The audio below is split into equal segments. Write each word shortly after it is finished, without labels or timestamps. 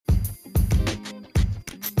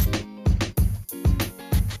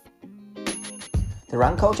The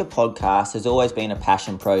Run Culture podcast has always been a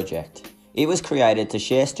passion project. It was created to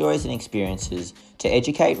share stories and experiences, to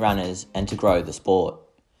educate runners and to grow the sport.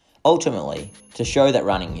 Ultimately, to show that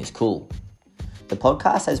running is cool. The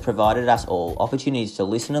podcast has provided us all opportunities to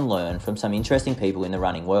listen and learn from some interesting people in the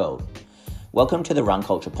running world. Welcome to the Run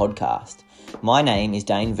Culture podcast. My name is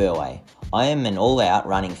Dane Verway. I am an all-out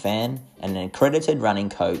running fan and an accredited running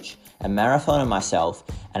coach, a marathoner myself,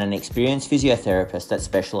 and an experienced physiotherapist that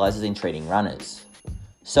specialises in treating runners.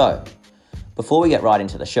 So, before we get right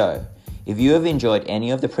into the show, if you have enjoyed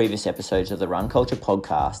any of the previous episodes of the Run Culture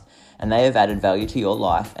podcast and they have added value to your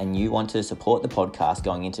life and you want to support the podcast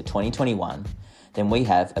going into 2021, then we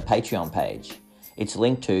have a Patreon page. It's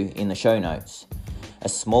linked to in the show notes. A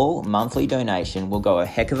small monthly donation will go a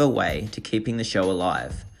heck of a way to keeping the show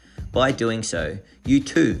alive. By doing so, you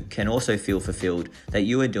too can also feel fulfilled that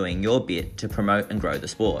you are doing your bit to promote and grow the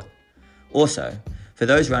sport. Also, for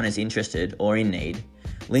those runners interested or in need,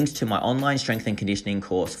 links to my online strength and conditioning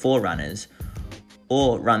course for runners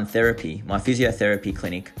or Run Therapy, my physiotherapy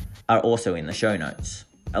clinic, are also in the show notes.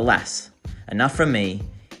 Alas, enough from me.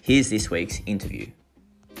 Here's this week's interview.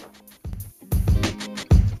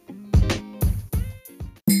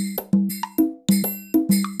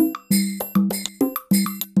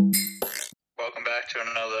 Welcome back to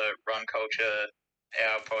another Run Culture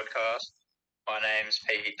Hour podcast. My name's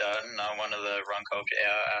Pete Dutton. I'm one of the Run Culture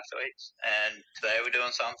Hour athletes, and today we're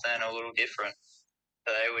doing something a little different.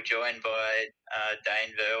 Today we're joined by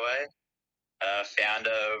Dane Verway, founder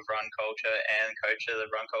of Run Culture and coach of the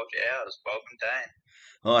Run Culture Hours. Welcome, Dane.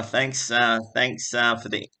 Oh, thanks for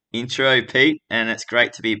the intro, Pete, and it's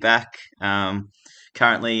great to be back.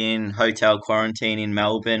 Currently in hotel quarantine in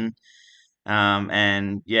Melbourne,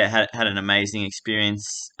 and yeah, had an amazing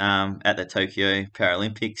experience at the Tokyo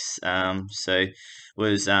Paralympics. So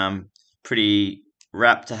was pretty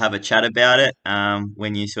rapt to have a chat about it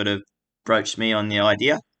when you sort of broached me on the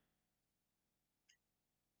idea.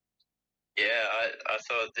 Yeah, I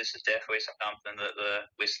thought this is definitely something that the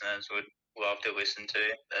listeners would love to listen to.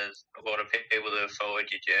 There's a lot of people that have followed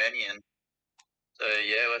your journey, and so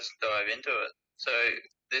yeah, let's dive into it. So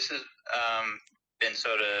this has been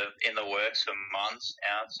sort of in the works for months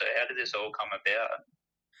now. So how did this all come about?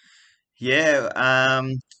 Yeah,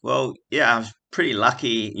 well, yeah, I was pretty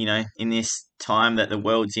lucky, in this time that the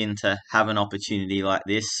world's in to have an opportunity like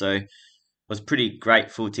this. So was pretty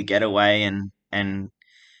grateful to get away and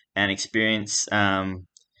experience, something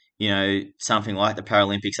like the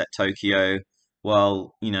Paralympics at Tokyo,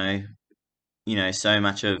 while so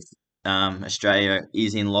much of Australia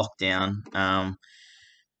is in lockdown.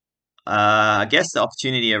 I guess the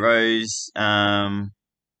opportunity arose mm,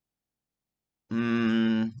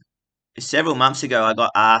 several months ago. I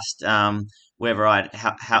got asked whether I'd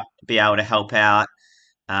be able to help out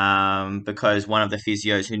because one of the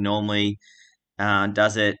physios who normally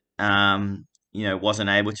does it, wasn't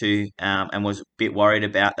able to, and was a bit worried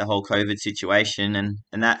about the whole COVID situation,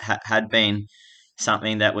 and that had been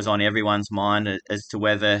something that was on everyone's mind as to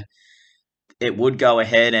whether it would go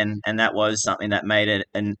ahead, and that was something that made it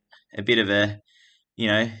a bit of a, you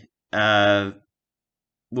know, uh,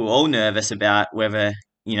 we were all nervous about whether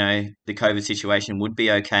the COVID situation would be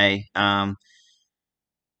okay. Now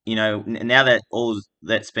that all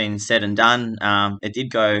that's been said and done, it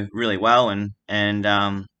did go really well, and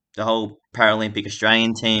the whole Paralympic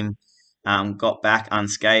Australian team got back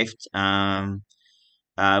unscathed,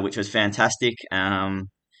 which was fantastic, and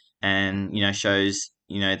shows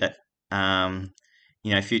that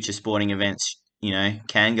future sporting events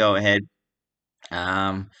can go ahead.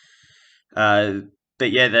 Um, uh,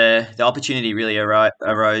 but yeah, the opportunity really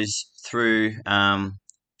arose through a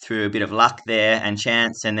bit of luck there and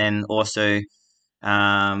chance, and then also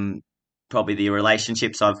um, probably the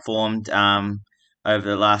relationships I've formed over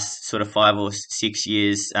the last sort of 5 or 6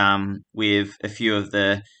 years with a few of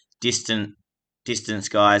the distant distance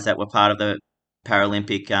guys that were part of the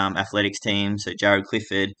Paralympic athletics team. So Jared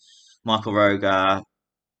Clifford, Michael Rogar,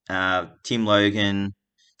 Tim Logan,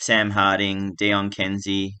 Sam Harding, Dion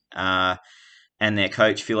Kenzie, and their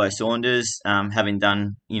coach Philo Saunders, having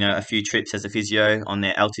done a few trips as a physio on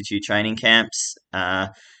their altitude training camps.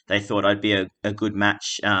 They thought I'd be a good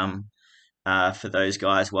match for those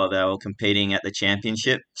guys while they were competing at the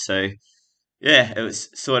championship. So yeah, it was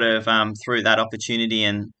sort of through that opportunity,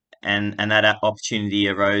 and that opportunity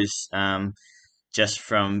arose just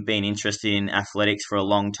from being interested in athletics for a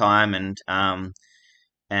long time,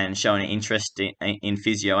 and showing an interest in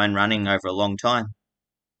physio and running over a long time.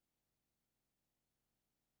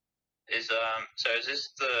 Is this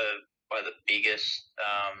the biggest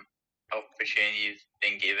opportunity you've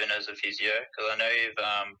been given as a physio? Because I know you've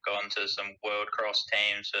gone to some world cross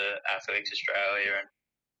teams for Athletics Australia and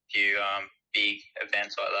a few big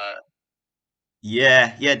events like that.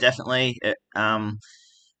 Yeah, yeah, definitely.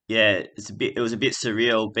 Yeah, it was a bit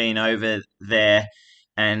surreal being over there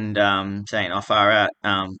and saying, "Oh, far out!"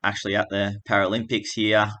 Actually, at the Paralympics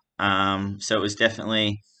here. So it was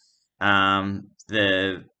definitely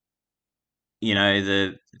the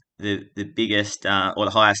the biggest or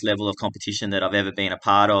the highest level of competition that I've ever been a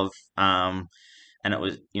part of. And it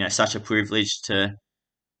was such a privilege to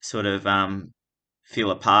sort of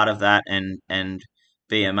feel a part of that and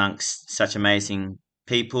be amongst such amazing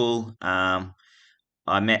people.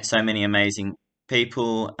 I met so many amazing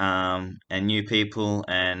people and new people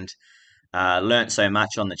and learnt so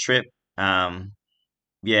much on the trip. Um,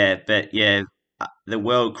 yeah, but yeah, the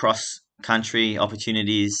world cross country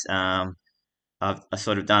opportunities. I've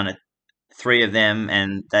sort of done three of them,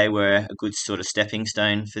 and they were a good sort of stepping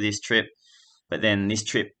stone for this trip. But then this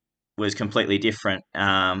trip was completely different.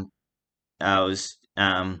 I was,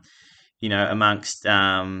 amongst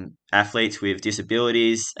athletes with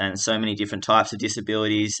disabilities and so many different types of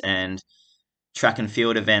disabilities and track and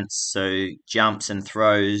field events, so jumps and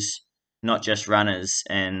throws, not just runners.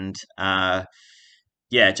 And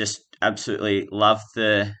yeah, just absolutely loved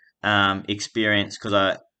the experience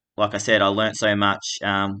because like I said, I learnt so much,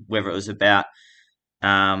 whether it was about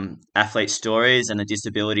athlete stories and the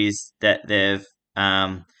disabilities that they've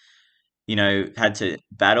um, had to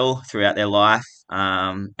battle throughout their life,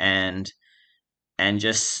 and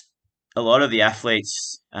just a lot of the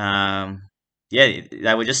athletes, yeah,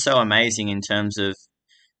 they were just so amazing in terms of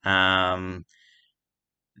um,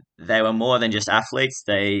 they were more than just athletes.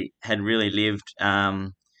 They had really lived,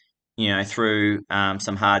 through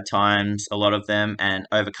some hard times, a lot of them, and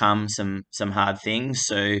overcome some hard things.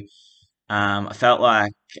 So I felt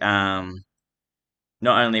like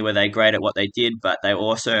not only were they great at what they did, but they were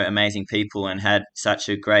also amazing people and had such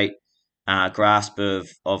a great grasp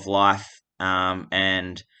of life,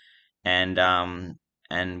 and and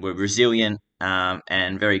were resilient,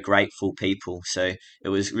 and very grateful people. So it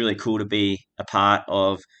was really cool to be a part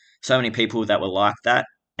of so many people that were like that,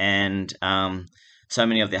 and so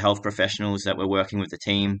many of the health professionals that were working with the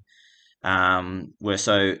team were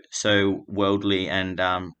so worldly and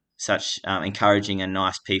such encouraging and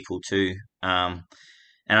nice people too.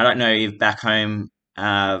 And I don't know if back home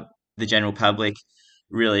the general public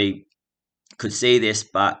really could see this,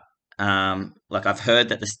 but like I've heard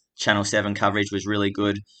that the Channel Seven coverage was really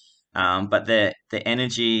good, but the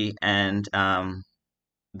energy and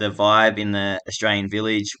the vibe in the Australian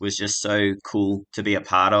village was just so cool to be a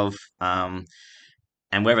part of.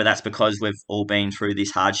 And whether that's because we've all been through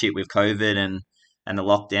this hardship with COVID and the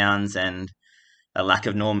lockdowns and a lack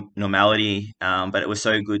of normality, but it was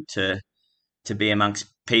so good to be amongst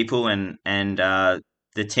people and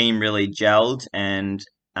the team really gelled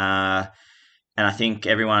uh, and I think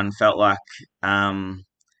everyone felt like um,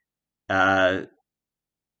 uh,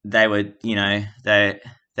 they were they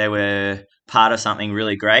were part of something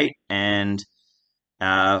really great. And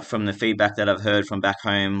from the feedback that I've heard from back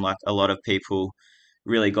home, like a lot of people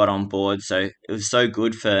really got on board. So it was so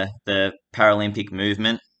good for the Paralympic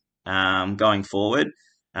movement going forward.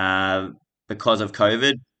 Uh, because of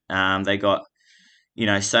COVID, they got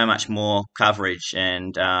so much more coverage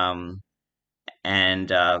and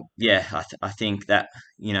yeah, I think that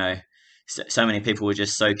so many people were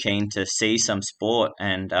just so keen to see some sport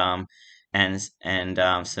and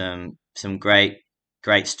some great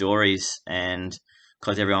stories, and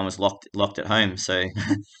because everyone was locked at home. So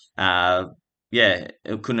uh, yeah,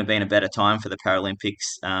 it couldn't have been a better time for the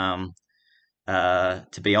Paralympics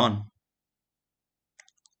to be on.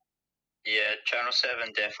 Yeah, Channel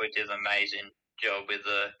 7 definitely did an amazing job with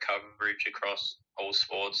the coverage across all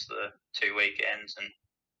sports the 2 weekends. And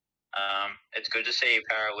it's good to see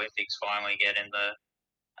Paralympics finally getting the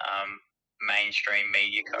mainstream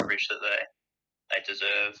media coverage that they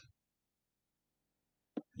deserve.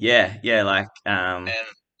 Yeah, like And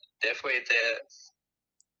definitely there.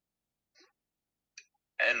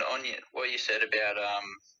 And on what you said about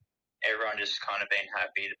everyone just kind of being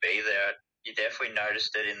happy to be there, you definitely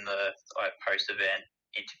noticed it in the post event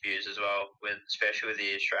interviews as well, especially with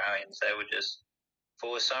the Australians. They were just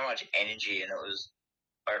full of so much energy, and it was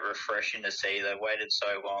refreshing to see. They waited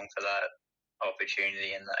so long for that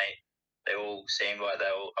opportunity, and they all seemed like they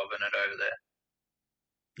were loving it over there.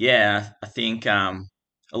 Yeah, I think a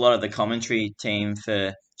lot of the commentary team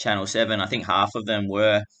for Channel 7, I think half of them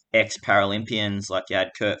were ex-Paralympians, like you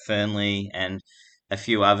had Kurt Fernley and a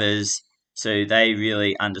few others. So they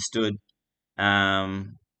really understood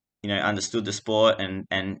um, understood the sport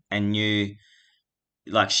and knew,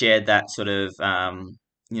 like, shared that sort of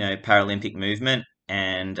Paralympic movement.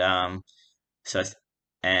 And so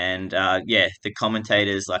and yeah, the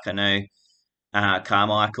commentators, like, I know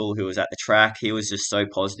Carmichael, who was at the track, he was just so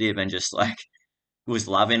positive and just like was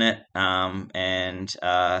loving it. And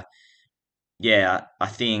yeah, I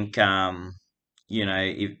think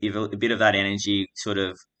if a bit of that energy sort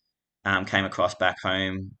of came across back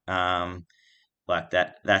home, like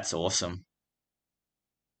that's awesome.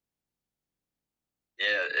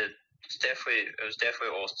 Yeah, it was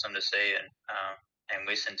definitely awesome to see and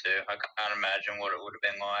listen to. I can't imagine what it would have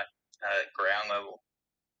been like at ground level.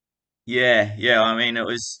 Yeah, yeah. I mean, it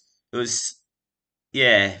was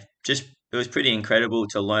yeah, just it was pretty incredible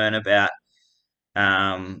to learn about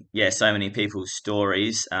so many people's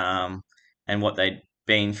stories and what they'd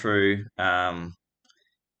been through.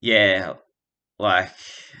 Yeah, like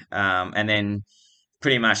and then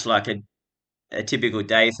pretty much like a typical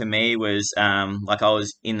day for me was like I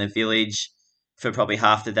was in the village for probably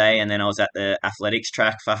half the day, and then I was at the athletics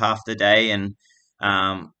track for half the day, and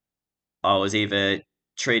um, I was either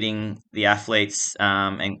treating the athletes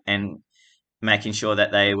and making sure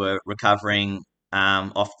that they were recovering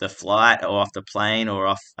off the flight or off the plane or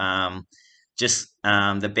off just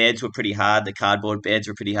the beds were pretty hard. The cardboard beds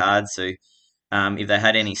were pretty hard. So if they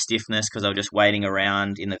had any stiffness, because I was just waiting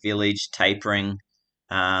around in the village tapering,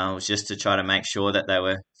 was just to try to make sure that they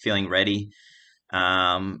were feeling ready.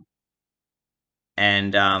 Um,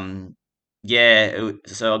 and yeah,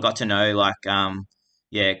 so I got to know, like,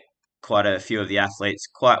 yeah, quite a few of the athletes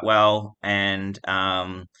quite well. And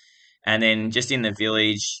then just in the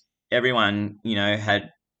village, everyone, had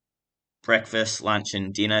breakfast, lunch,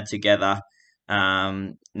 and dinner together,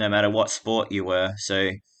 no matter what sport you were.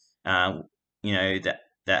 So, uh,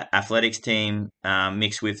 the athletics team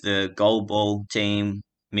mixed with the goalball team,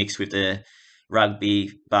 mixed with the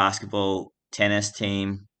rugby, basketball, tennis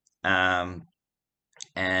team, um,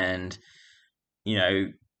 and you know,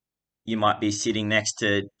 you might be sitting next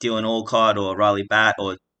to Dylan Alcott or Riley Batt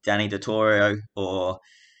or Danny Dettorio or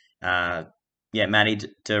uh, yeah, Matty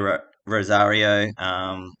Rosario,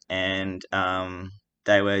 and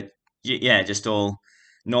they were yeah, just all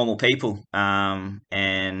normal people, and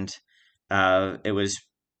it was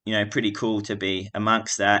pretty cool to be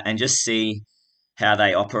amongst that and just see how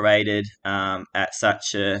they operated at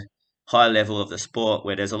such a high level of the sport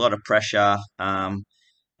where there's a lot of pressure,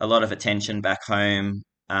 a lot of attention back home.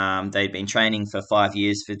 They'd been training for 5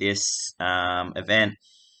 years for this event,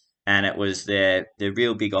 and it was their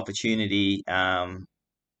real big opportunity.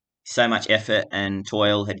 So much effort and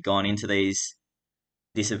toil had gone into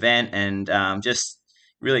this event, and just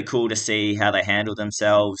really cool to see how they handled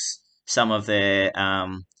themselves, some of their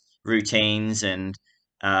routines, and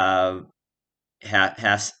uh, how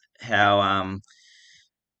how how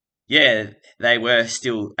yeah, they were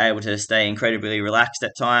still able to stay incredibly relaxed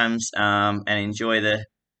at times, and enjoy the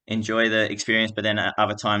experience. But then at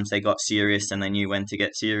other times they got serious and they knew when to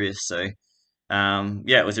get serious. So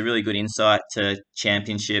yeah, it was a really good insight to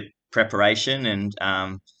championship preparation, and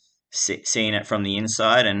seeing it from the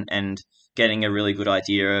inside, and getting a really good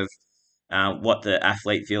idea of what the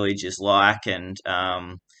athlete village is like, and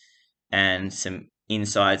some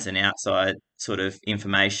insides and outside sort of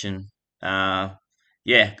information.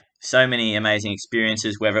 Yeah, so many amazing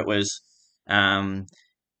experiences, whether it was um,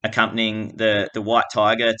 accompanying the white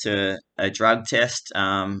tiger to a drug test,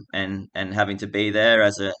 and having to be there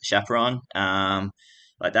as a chaperone.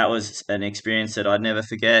 Like, that was an experience that I'd never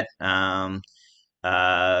forget.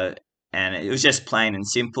 Uh, and it was just plain and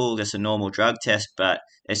simple, just a normal drug test, but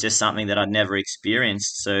it's just something that I'd never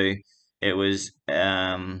experienced. So it was,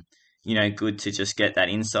 good to just get that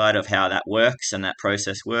insight of how that works and that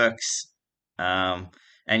process works. Um,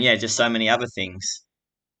 and yeah, just so many other things.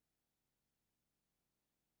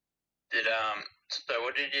 So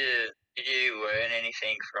what did you learn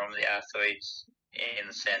anything from the athletes in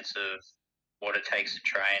the sense of what it takes to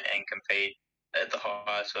train and compete at the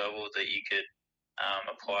highest level that you could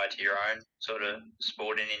apply to your own sort of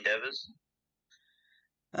sporting endeavors?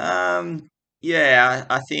 Yeah,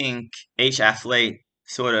 I think each athlete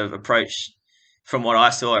sort of from what I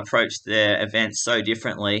saw, approached their events so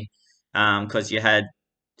differently. Because you had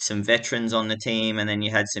some veterans on the team, and then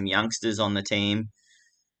you had some youngsters on the team.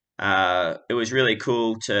 It was really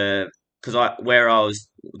cool because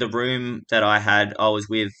the room that I had, I was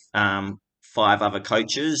with five other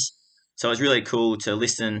coaches. So it was really cool to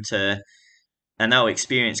listen to, and they were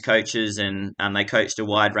experienced coaches, and they coached a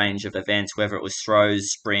wide range of events, whether it was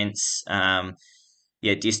throws, sprints,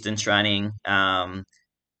 yeah, distance running,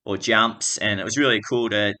 or jumps. And it was really cool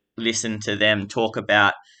to listen to them talk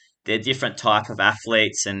about they're different type of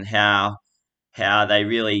athletes, and how they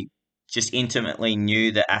really just intimately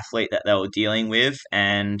knew the athlete that they were dealing with,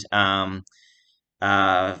 and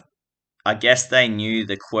uh, I guess they knew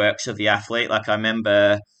the quirks of the athlete. Like I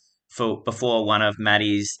remember for before one of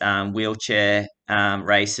Maddie's wheelchair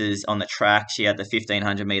races on the track, she had the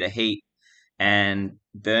 1500 meter heat, and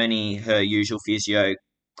Bernie, her usual physio,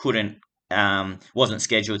 couldn't wasn't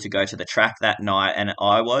scheduled to go to the track that night, and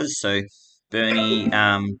I was. So Bernie,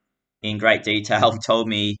 in great detail, told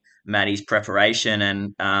me Maddie's preparation,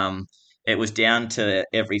 and it was down to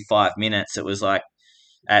every 5 minutes. It was like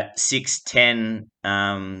at 6:10,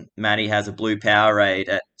 Maddie has a blue Powerade.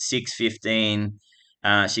 At 6:15,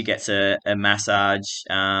 she gets a massage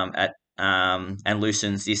at and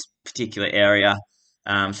loosens this particular area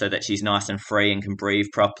so that she's nice and free and can breathe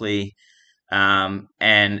properly. And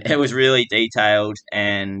it was really detailed,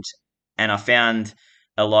 and I found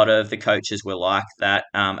a lot of the coaches were like that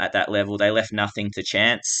at that level. They left nothing to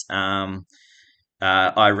chance.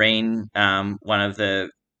 Irene, one of the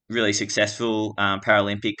really successful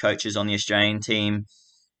Paralympic coaches on the Australian team,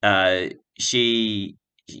 uh, she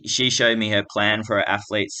she showed me her plan for her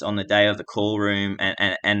athletes on the day of the call room,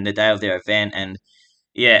 and the day of their event, and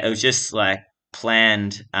yeah, it was just like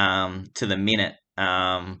planned to the minute,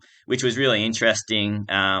 which was really interesting.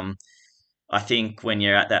 I think when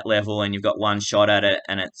you're at that level and you've got one shot at it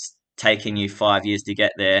and it's taken you 5 years to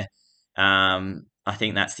get there, I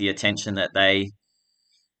think that's the attention that they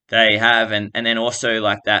have, and then also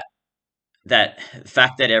like that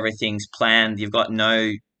fact that everything's planned. You've got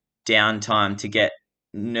no downtime to get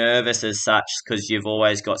nervous as such, because you've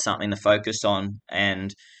always got something to focus on,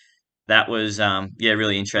 and that was yeah,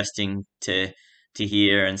 really interesting to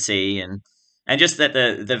hear and see, and just that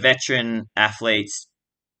the veteran athletes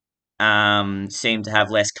seem to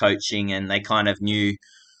have less coaching, and they kind of knew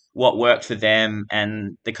what worked for them,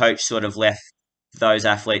 and the coach sort of left those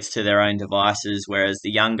athletes to their own devices, whereas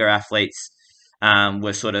the younger athletes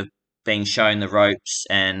were sort of being shown the ropes,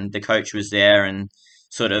 and the coach was there and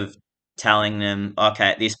sort of telling them, okay,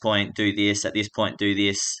 at this point do this, at this point do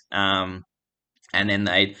this, and then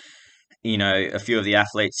they, a few of the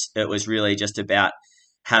athletes, it was really just about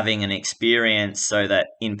having an experience so that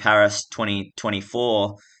in Paris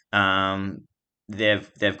 2024,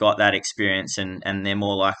 they've got that experience, and they're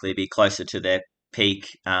more likely to be closer to their peak,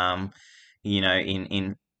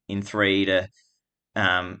 in 3 to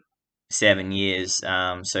 7 years.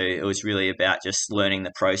 So it was really about just learning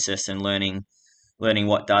the process and learning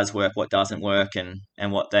what does work, what doesn't work,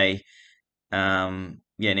 and what they yeah,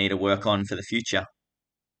 need to work on for the future.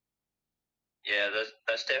 Yeah,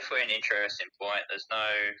 that's definitely an interesting point. There's no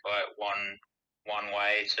like one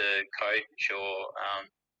way to coach or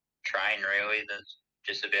train really. There's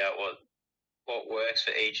just about what works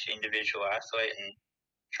for each individual athlete, and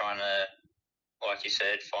trying to, like you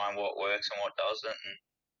said, find what works and what doesn't, and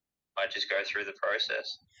I just go through the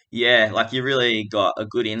process. Yeah, like you really got a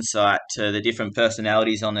good insight to the different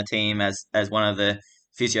personalities on the team as one of the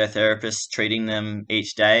physiotherapists treating them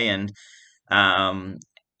each day, um,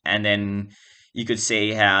 and then you could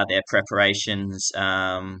see how their preparations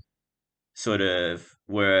sort of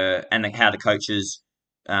were, and how the coaches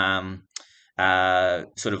um,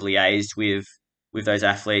 sort of liaised with those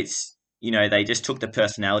athletes. They just took the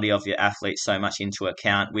personality of your athlete so much into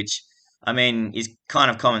account, which I mean is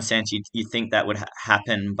kind of common sense. You think that would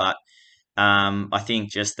happen, but I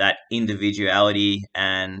think just that individuality,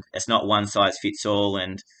 and it's not one size fits all.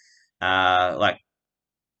 And like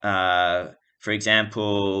uh, for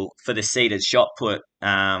example, for the seated shot put,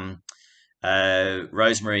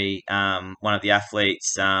 Rosemary, one of the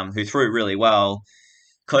athletes who threw really well,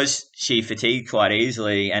 because she fatigued quite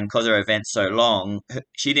easily, and because her event's so long,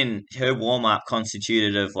 she didn't. Her warm up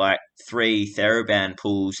constituted of like 3 TheraBand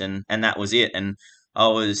pulls, and that was it. And I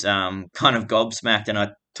was kind of gobsmacked, and I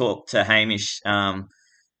talked to Hamish,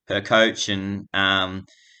 her coach, and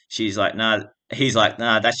she's like, "No," he's like,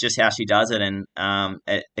 "No, that's just how she does it," and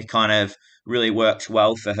it kind of really works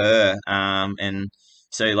well for her. And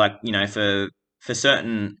so, like, for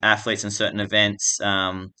certain athletes and certain events,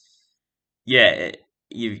 yeah,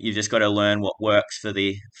 you've just got to learn what works for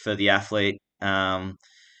the athlete.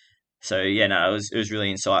 So yeah, no, it was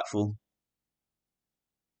really insightful.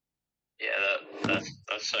 Yeah, that's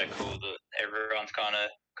so cool that everyone's kind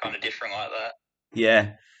of different like that.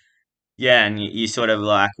 Yeah, yeah, and you sort of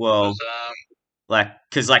like, well, Because like,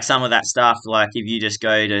 because like some of that stuff, like if you just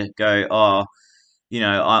go, oh,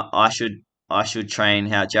 I should train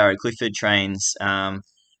how Jared Clifford trains,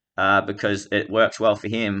 because it works well for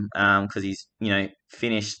him, because he's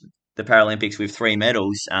finished the Paralympics with 3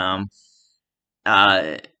 medals.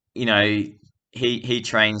 Uh, you know. he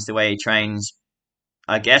trains the way he trains,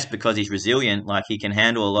 I guess because he's resilient. Like he can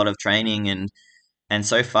handle a lot of training, and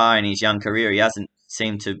so far in his young career, he hasn't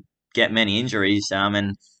seemed to get many injuries.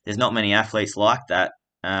 And there's not many athletes like that.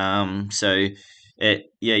 So yeah,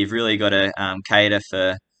 you've really got to cater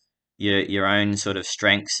for your own sort of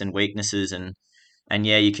strengths and weaknesses, and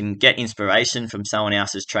yeah, you can get inspiration from someone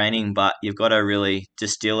else's training, but you've got to really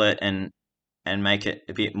distill it and make it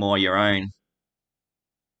a bit more your own.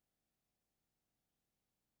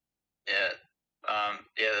 Yeah.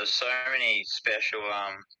 Yeah, there's so many special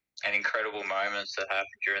and incredible moments that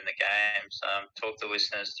happened during the games. Talk the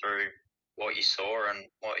listeners through what you saw and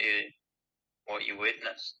what you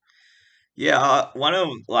witnessed. Yeah, one of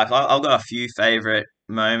like I've got a few favorite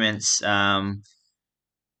moments. Probably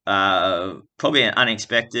an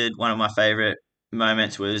unexpected. One of my favorite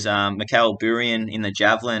moments was Mikhail Burian in the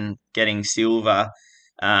javelin getting silver.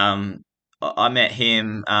 I met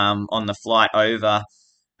him on the flight over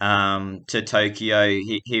to Tokyo.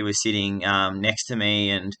 He was sitting next to me,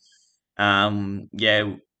 and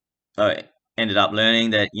yeah, I ended up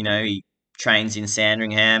learning that he trains in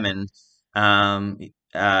Sandringham, and um,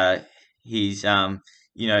 uh, he's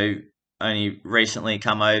you know only recently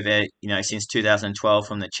come over since 2012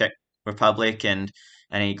 from the Czech Republic, and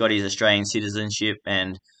he got his Australian citizenship,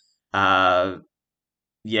 and uh,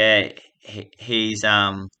 yeah, he's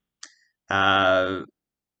uh,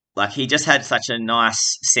 like he just had such a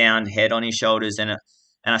nice sound head on his shoulders, and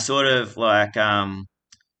I sort of like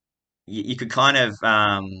you could kind of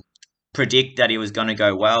predict that he was going to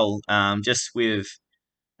go well, just with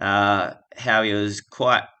how he was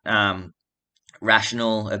quite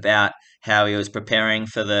rational about how he was preparing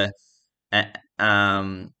for uh,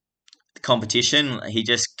 um, competition. He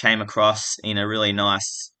just came across in a really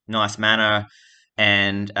nice manner,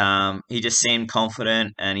 and he just seemed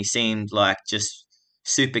confident, and he seemed like just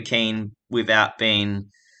super keen without being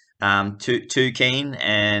too keen,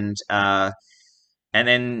 and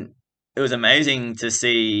then it was amazing to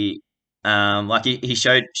see like he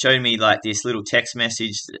showed me like this little text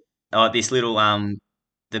message, or this little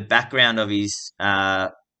the background of his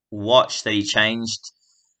watch that he changed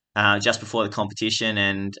just before the competition,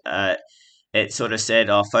 and it sort of said,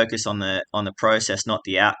 "I'll focus on the process, not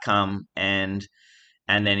the outcome." And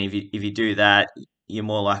then if you do that, you're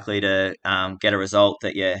more likely to get a result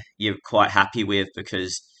that you're quite happy with,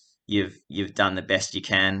 because you've done the best you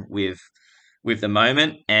can with the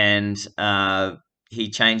moment. And he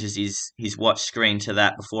changes his watch screen to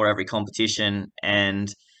that before every competition, and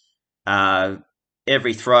uh,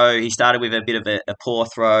 every throw he started with a bit of a poor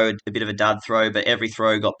throw, a bit of a dud throw, but every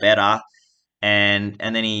throw got better. And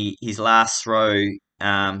then his last throw,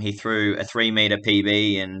 he threw a 3 meter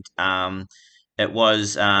PB, and it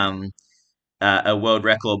was a world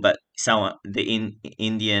record, but someone the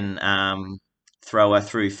Indian thrower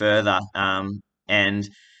threw further, and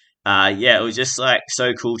yeah, it was just like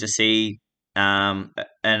so cool to see an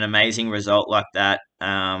amazing result like that.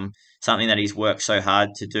 Something that he's worked so hard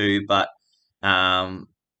to do, um,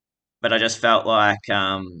 but I just felt like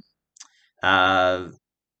uh,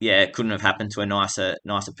 yeah, it couldn't have happened to a nicer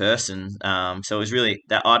person. So it was really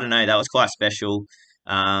that, I don't know, that was quite special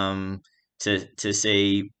to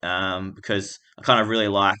see, because I kind of really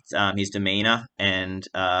liked his demeanor, and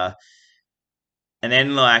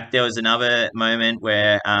then like there was another moment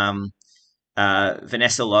where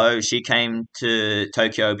Vanessa Lowe, she came to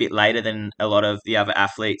Tokyo a bit later than a lot of the other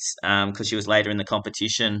athletes, because she was later in the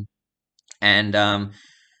competition, and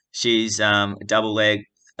she's a double leg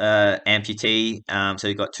amputee, so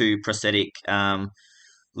you've got two prosthetic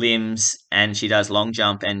limbs, and she does long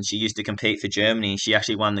jump, and she used to compete for Germany. She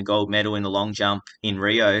actually won the gold medal in the long jump in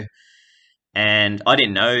Rio, and I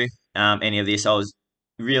didn't know any of this. I was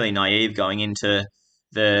really naive going into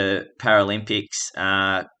the Paralympics,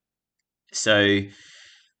 so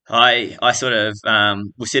I sort of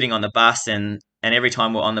was sitting on the bus, and every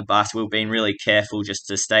time we're on the bus, we've been really careful just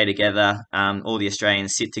to stay together. All the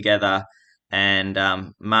Australians sit together, and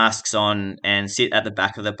masks on, and sit at the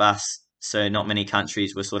back of the bus. So not many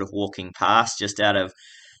countries were sort of walking past, just out of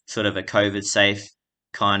sort of a COVID safe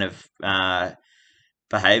kind of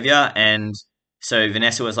behavior. And so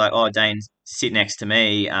Vanessa was like, "Oh, Dane, sit next to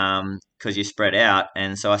me, because you're spread out."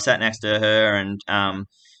 And so I sat next to her, and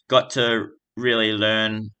got to really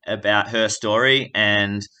learn about her story,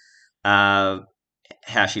 and uh,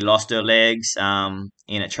 how she lost her legs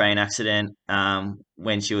in a train accident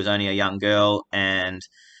when she was only a young girl, and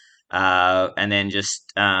then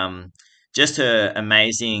just her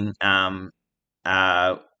amazing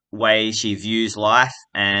uh, way she views life,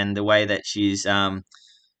 and the way that she's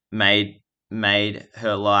made made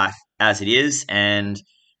her life as it is. And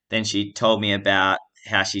then she told me about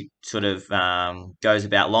how she sort of goes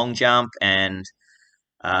about long jump, and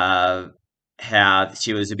uh, how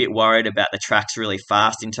she was a bit worried about the tracks really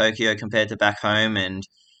fast in Tokyo compared to back home, and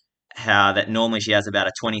how that normally she has about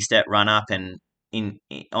a 20-step run up, and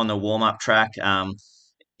on the warm up track,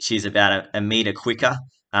 she's about a meter quicker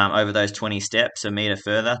over those 20 steps, a meter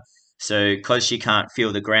further. So because she can't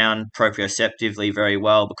feel the ground proprioceptively very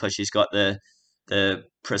well because she's got the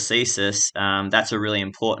prosthesis, that's a really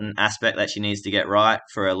important aspect that she needs to get right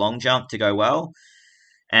for a long jump to go well.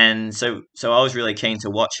 And so I was really keen to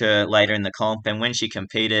watch her later in the comp. And when she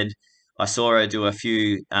competed, I saw her do a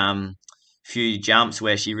few jumps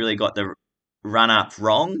where she really got the run up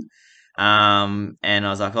wrong. And I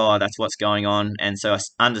was like, oh, that's what's going on. And so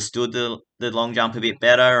I understood the long jump a bit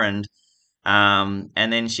better, and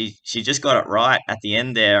then she just got it right at the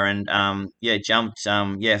end there, and yeah, jumped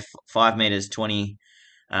 5 meters 20,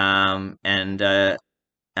 and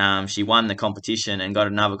she won the competition and got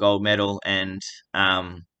another gold medal. And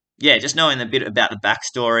yeah, just knowing a bit about the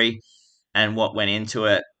backstory and what went into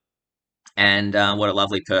it, and what a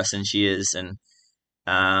lovely person she is, and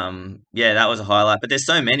yeah, that was a highlight. But there's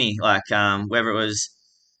so many, like whether it was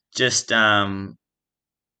just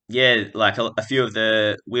yeah, like a few of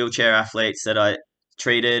the wheelchair athletes that I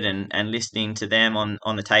treated, and listening to them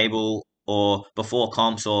on the table or before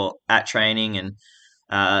comps or at training, and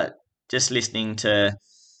uh, just listening to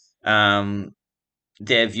um,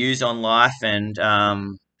 their views on life, and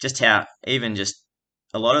just how even just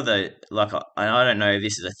a lot of the like I don't know if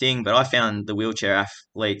this is a thing, but I found the wheelchair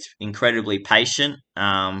athletes incredibly patient,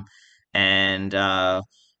 and and I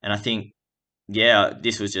think yeah,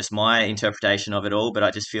 this was just my interpretation of it all, but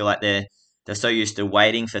I just feel like they're so used to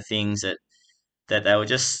waiting for things that they were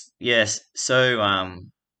just yes so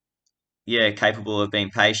yeah, capable of being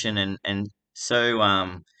patient, and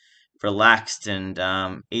so relaxed, and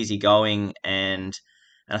easygoing, and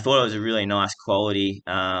I thought it was a really nice quality.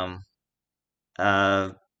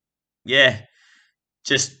 Uh, yeah,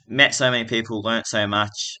 just met so many people, learnt so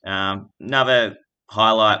much. Another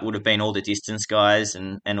highlight would have been all the distance guys,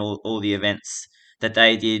 and all the events that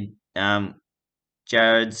they did.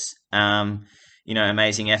 Jared's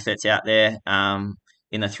amazing efforts out there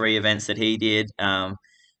in the three events that he did.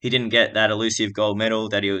 He didn't get that elusive gold medal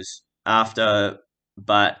that he was after,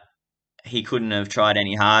 but he couldn't have tried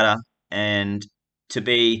any harder. And to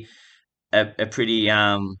be a pretty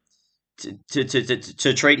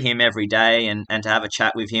to treat him every day, and to have a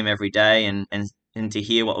chat with him every day, and to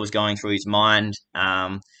hear what was going through his mind,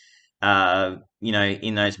 in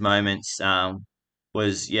those moments,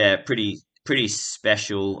 was yeah pretty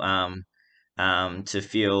special, to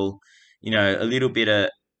feel a little bit a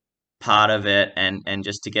part of it, and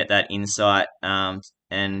just to get that insight,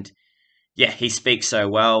 and yeah, he speaks so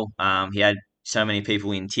well. He had so many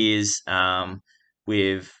people in tears,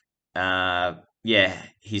 with uh, yeah,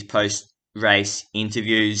 his post race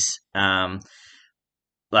interviews. Like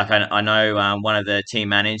I know one of the team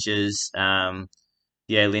managers,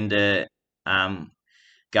 yeah, Linda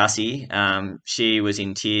Gussie, she was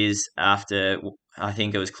in tears after I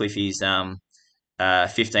think it was Cliffy's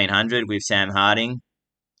 1500 with Sam Harding,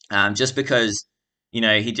 just because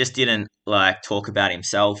he just didn't like talk about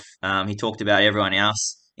himself. He talked about everyone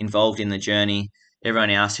else involved in the journey, everyone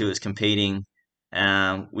else who was competing,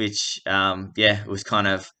 which yeah, was kind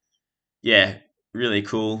of yeah really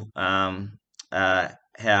cool.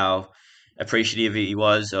 How appreciative he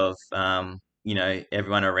was of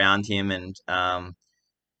everyone around him, and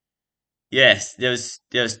yes, there was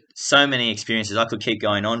so many experiences. I could keep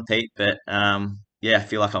going on, Pete, but yeah, I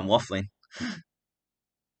feel like I'm waffling.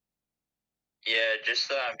 Yeah,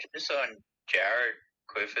 just on Jared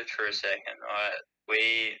Clifford for a second.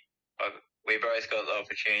 We I, we both got the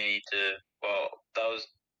opportunity to. Well, that was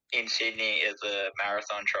in Sydney at the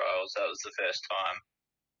marathon trials. That was the first time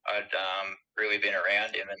I'd really been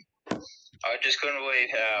around him, and I just couldn't believe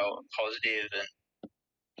how positive and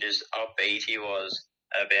just upbeat he was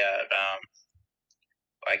about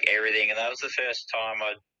like everything. And that was the first time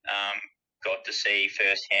I got to see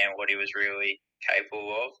firsthand what he was really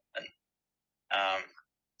capable of. And um,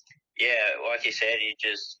 yeah, like you said, he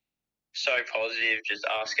just so positive, just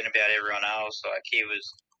asking about everyone else. Like he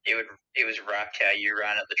was wrapped how you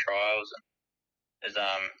ran at the trials, and it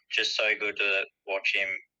was just so good to watch him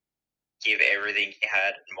give everything he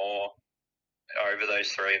had and more over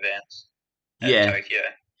those three events at Yeah, Tokyo.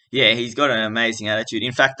 yeah, he's got an amazing attitude.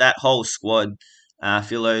 In fact, that whole squad,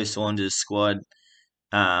 Philo Saunders' squad,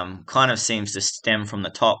 kind of seems to stem from the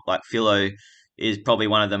top. Like Philo is probably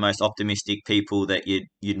one of the most optimistic people that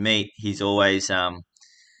you'd meet. He's always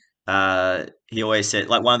he always said,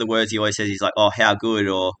 like, one of the words he always says, he's like, "Oh, how good,"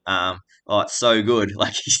 or "Oh, it's so good."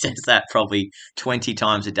 Like, he says that probably 20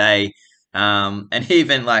 times a day. And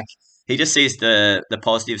even like he just sees the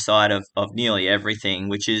positive side of nearly everything,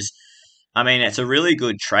 which is, I mean, it's a really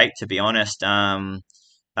good trait, to be honest.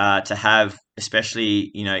 To have,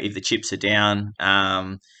 especially, if the chips are down,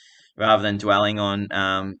 rather than dwelling on,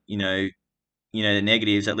 the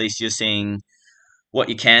negatives. At least you're seeing what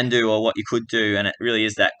you can do or what you could do, and it really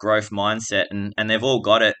is that growth mindset, and they've all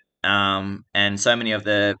got it. And so many of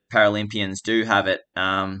the Paralympians do have it.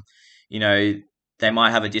 You know, they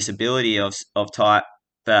might have a disability of type,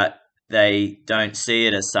 but they don't see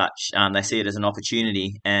it as such. They see it as an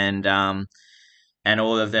opportunity, and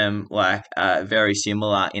all of them like are very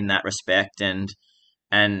similar in that respect, and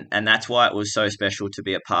that's why it was so special to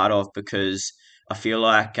be a part of, because I feel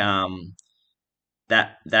like that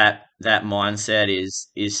mindset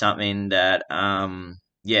is something that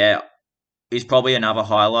yeah, is probably another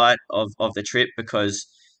highlight of the trip, because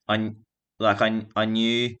I like I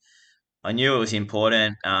knew it was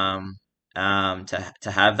important, to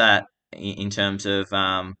have that in terms of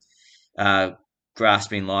uh,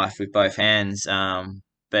 grasping life with both hands.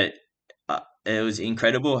 But it was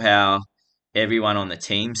incredible how everyone on the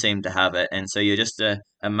team seemed to have it, and so you're just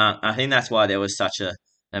among. I think that's why there was such a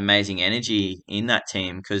amazing energy in that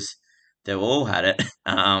team, because they all had it.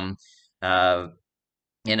 Uh,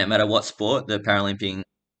 yeah, no matter what sport the Paralympian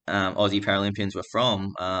Aussie Paralympians were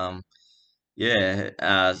from. Yeah.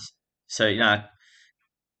 So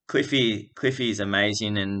Cliffy is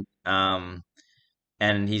amazing,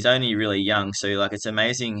 and he's only really young, so like it's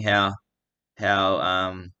amazing how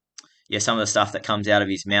yeah, some of the stuff that comes out of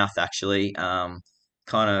his mouth actually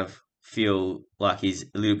kind of feel like he's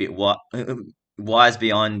a little bit wise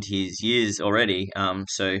beyond his years already.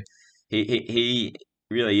 So he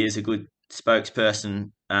really is a good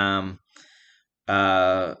spokesperson, uh,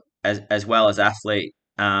 as well as athlete,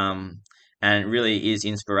 and really is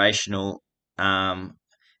inspirational, um,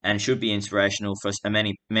 and should be inspirational for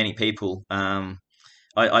many many people.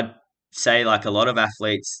 I'd say like a lot of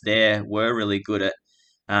athletes there were really good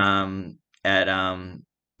um, at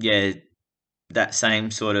yeah, that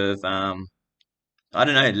same sort of I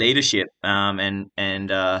don't know, leadership, and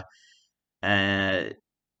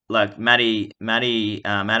like Maddie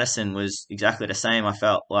Madison was exactly the same. I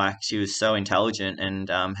felt like she was so intelligent, and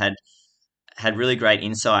had really great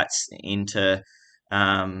insights into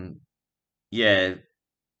um, yeah,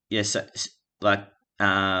 yeah, like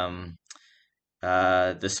um,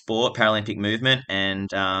 the sport Paralympic movement, and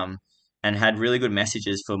had really good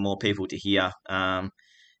messages for more people to hear.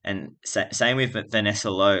 And same with Vanessa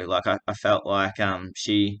Lowe. Like I felt like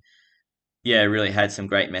she, yeah, really had some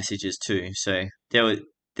great messages too. So there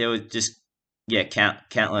were just, yeah,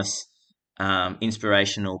 countless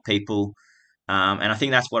inspirational people, and I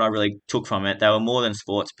think that's what I really took from it. They were more than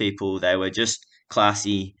sports people; they were just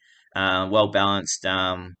classy, well balanced,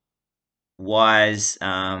 wise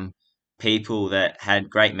people that had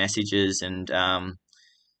great messages, and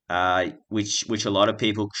which a lot of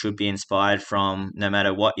people should be inspired from, no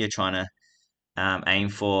matter what you're trying to aim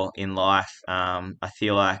for in life. I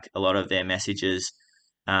feel like a lot of their messages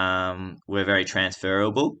were very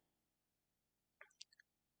transferable.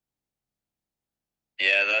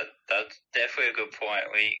 Yeah, that's definitely a good point.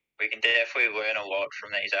 We can definitely learn a lot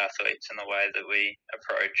from these athletes and the way that we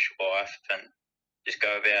approach life and just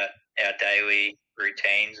go about our daily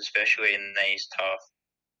routines, especially in these tough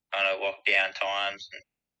kind of lockdown times, and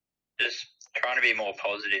just trying to be more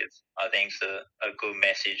positive. I think is a good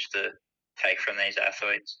message to take from these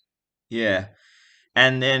athletes. Yeah,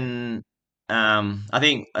 and then I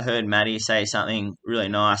think I heard Maddie say something really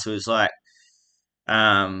nice. It was like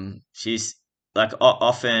she's like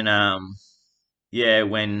often yeah,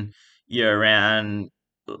 when you're around,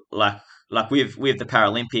 like with the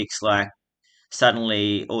Paralympics, like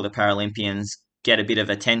suddenly all the Paralympians get a bit of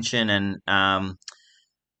attention, and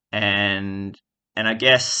and I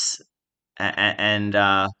guess and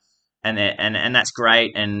and that's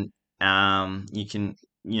great, and you can,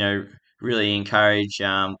 you know, really encourage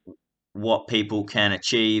what people can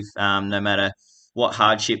achieve, no matter what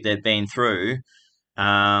hardship they've been through.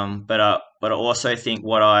 But I also think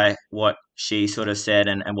what she sort of said,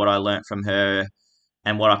 and what I learnt from her,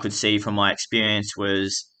 and what I could see from my experience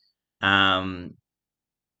was um,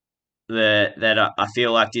 that I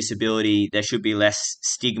feel like disability, there should be less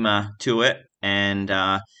stigma to it, and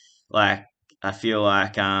like I feel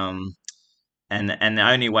like and the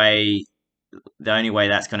only way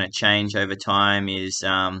that's going to change over time is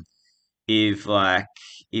if like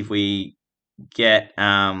if we get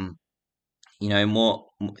more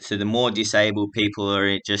so the more disabled people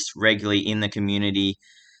are just regularly in the community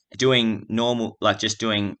doing normal, like just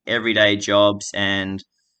doing everyday jobs, and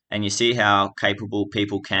you see how capable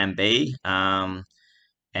people can be. And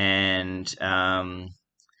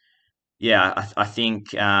Yeah, I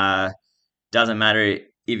think doesn't matter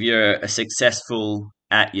if you're a successful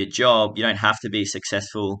at your job. You don't have to be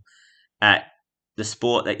successful at the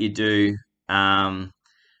sport that you do.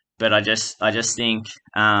 But I just think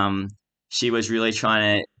she was really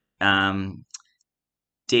trying to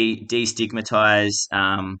destigmatize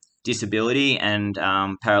disability and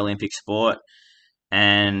Paralympic sport,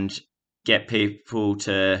 and get people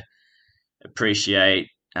to appreciate,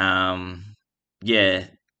 um, yeah,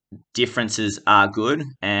 differences are good,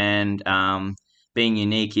 and being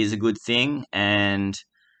unique is a good thing, and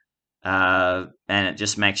it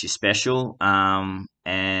just makes you special.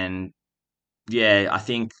 And yeah, I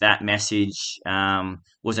think that message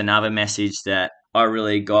was another message that I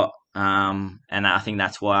really got, and I think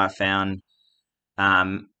that's why I found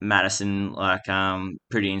Madison like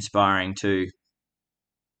pretty inspiring too.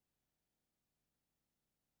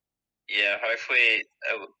 Yeah, hopefully,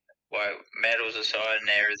 like medals aside and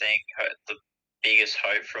everything, the biggest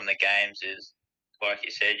hope from the games is, like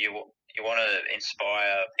you said, you want to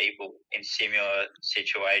inspire people in similar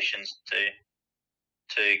situations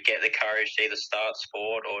to get the courage to either start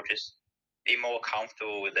sport or just be more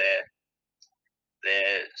comfortable with their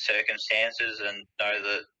circumstances and know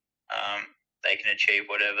that they can achieve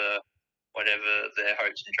whatever their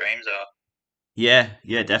hopes and dreams are.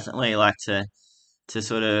 Yeah, definitely like to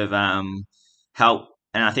sort of help,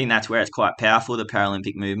 and I think that's where it's quite powerful. The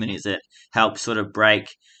Paralympic movement is it helps sort of break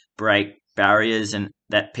barriers and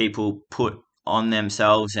that people put on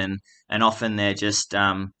themselves, and often they're just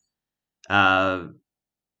uh,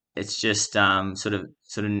 it's just sort of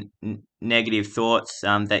negative thoughts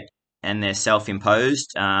that, and they're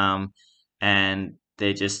self-imposed, and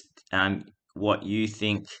they're just what you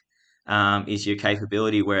think is your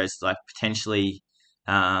capability, whereas like potentially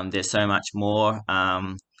there's so much more,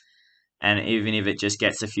 and even if it just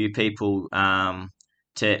gets a few people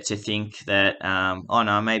to think that, oh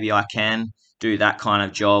no, maybe I can do that kind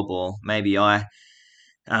of job, or maybe I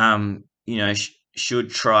should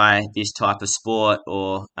try this type of sport,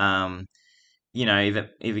 or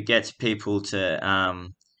if it gets people to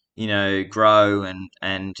grow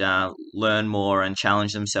and learn more and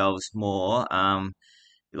challenge themselves more,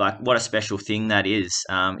 like what a special thing that is,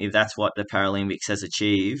 if that's what the Paralympics has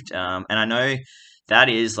achieved. And I know that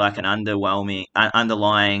is like an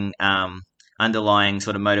underlying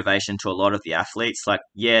sort of motivation to a lot of the athletes. Like,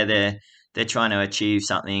 yeah, they're trying to achieve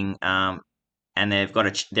something, and they've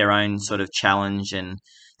got their own sort of challenge, and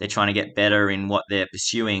they're trying to get better in what they're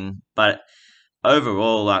pursuing. But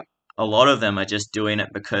overall, like a lot of them are just doing it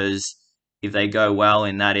because if they go well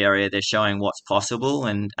in that area, they're showing what's possible,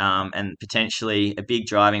 and potentially a big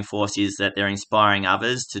driving force is that they're inspiring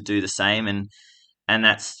others to do the same, and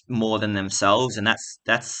that's more than themselves, and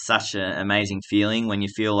that's such an amazing feeling when you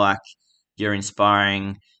feel like you're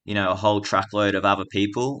inspiring, a whole truckload of other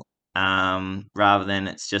people, rather than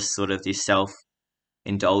it's just sort of this self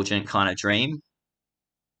indulgent kind of dream.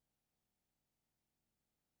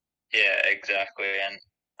 Yeah, exactly, and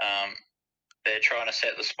they're trying to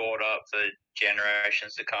set the sport up for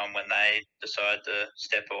generations to come when they decide to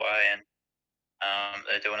step away, and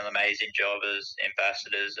they're doing an amazing job as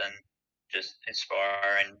ambassadors and just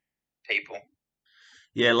inspiring people.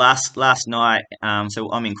 Yeah, last night.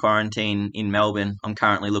 So I'm in quarantine in Melbourne. I'm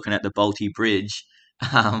currently looking at the Balti Bridge,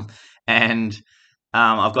 um, and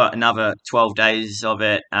I've got another 12 days of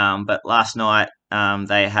it. But last night,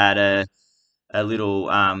 they had a little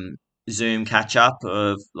Zoom catch up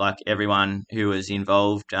of like everyone who was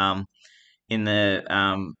involved in the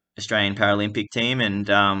Australian Paralympic team, and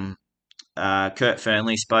Kurt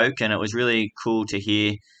Fernley spoke, and it was really cool to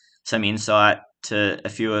hear some insight to a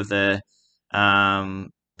few of the um,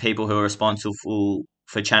 people who are responsible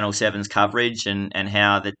for Channel Seven's coverage, and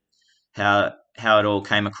how it all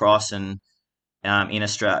came across, and in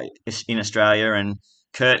Australia. And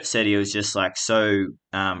Kurt said he was just like so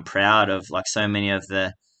proud of like so many of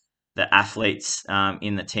the athletes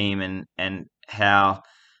in the team, and how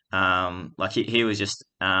like he was just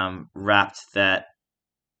wrapped that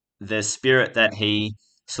the spirit that he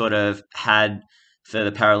sort of had for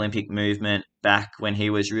the Paralympic movement back when he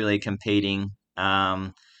was really competing,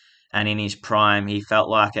 and in his prime, he felt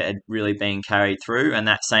like it had really been carried through, and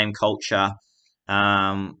that same culture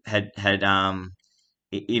had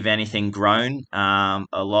if anything, grown a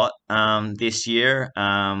lot this year,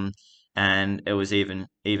 and it was even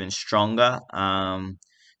stronger.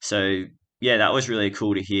 So yeah, that was really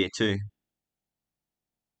cool to hear too.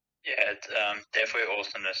 Yeah, it's definitely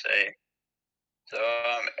awesome to see. So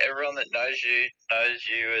everyone that knows you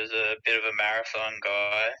as a bit of a marathon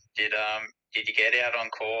guy. Did you get out on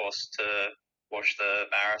course to watch the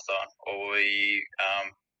marathon, or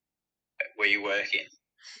were you working?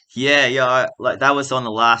 Yeah, like that was on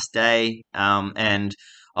the last day, and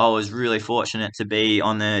I was really fortunate to be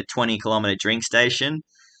on the 20-kilometer drink station,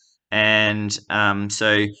 and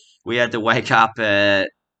so we had to wake up at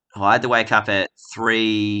I had to wake up at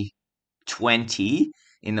 3:20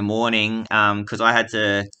 in the morning, because I had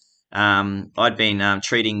to I'd been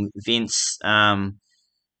treating Vincent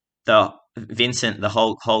the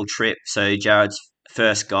whole trip, so Jared's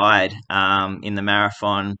first guide in the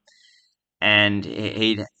marathon, and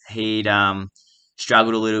he'd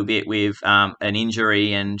struggled a little bit with an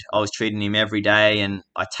injury, and I was treating him every day, and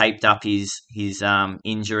I taped up his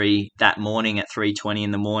injury that morning at 3:20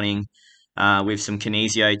 in the morning with some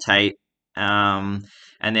kinesio tape, um,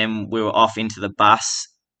 and then we were off into the bus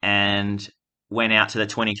and went out to the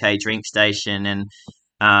 20k drink station, and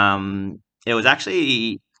it was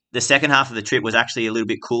actually the second half of the trip was actually a little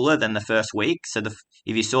bit cooler than the first week. So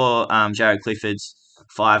if you saw Jared Clifford's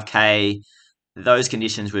 5K, those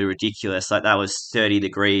conditions were ridiculous. Like that was 30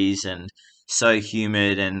 degrees and so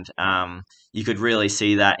humid, and you could really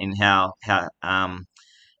see that in how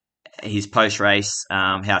his post race,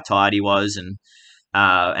 how tired he was,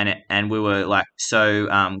 and we were like so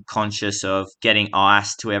conscious of getting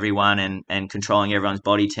ice to everyone, and controlling everyone's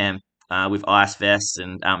body temp with ice vests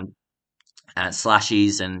and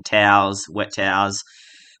slushies and towels, wet towels.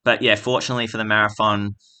 But yeah, fortunately for the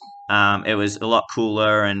marathon, it was a lot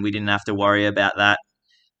cooler, and we didn't have to worry about that.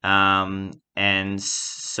 And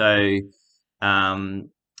so um,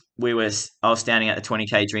 I was standing at the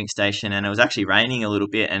 20k drink station, and it was actually raining a little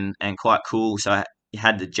bit, and quite cool. So I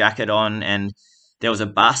had the jacket on, and there was a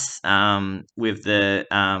bus with the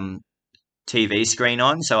TV screen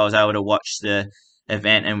on, so I was able to watch the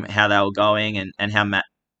event and how they were going, and how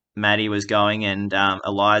Maddie was going, and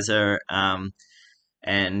Eliza,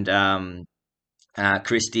 and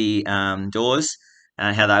Christy Dawes,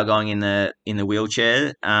 how they were going in the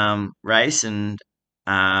wheelchair race, and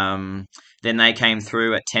um, then they came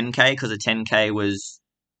through at 10k, because the 10k was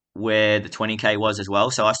where the 20k was as well.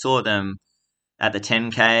 So I saw them at the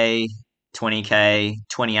 10k, 20k,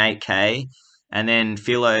 28k, and then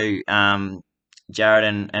Philo,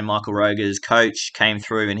 Jared and Michael Roger's coach, came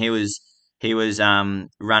through, and he was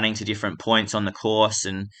running to different points on the course,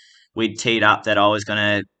 and we'd teed up that I was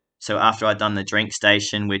gonna. So after I'd done the drink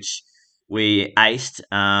station, which we aced,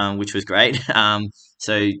 which was great.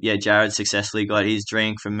 So yeah, Jared successfully got his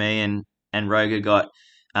drink from me, and Roger got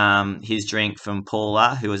his drink from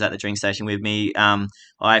Paula, who was at the drink station with me.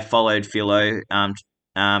 I followed Philo,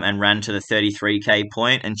 and ran to the 33k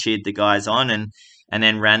point and cheered the guys on, and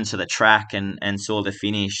then ran to the track, and saw the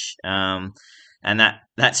finish. And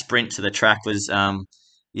that sprint to the track was,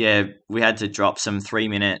 yeah, we had to drop some 3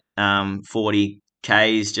 minute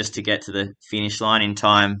 40Ks just to get to the finish line in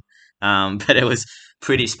time. But it was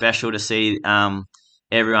pretty special to see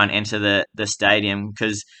everyone enter the stadium,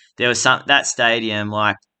 because there was that stadium,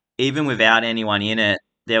 like, even without anyone in it,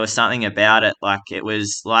 there was something about it, like it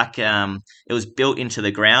was built into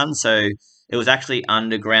the ground, so it was actually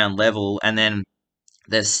underground level, and then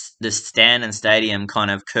the stand and stadium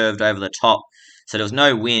kind of curved over the top, so there was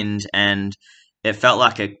no wind, and it felt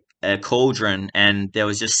like a cauldron, and there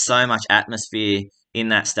was just so much atmosphere in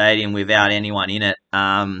that stadium without anyone in it.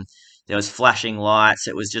 There was flashing lights.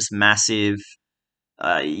 It was just massive.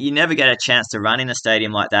 You never get a chance to run in a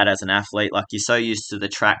stadium like that as an athlete. Like, you're so used to the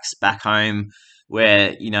tracks back home,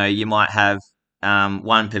 where you might have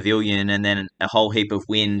one pavilion and then a whole heap of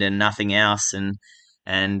wind and nothing else, and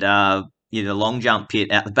the long jump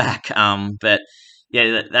pit out the back. But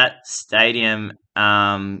yeah, that stadium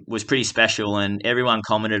was pretty special, and everyone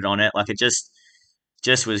commented on it. Like, it just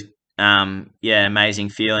was, yeah, amazing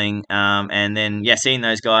feeling. And then yeah, seeing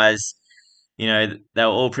those guys, they were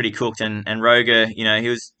all pretty cooked, and Roger,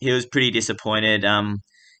 he was pretty disappointed.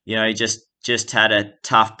 He just had a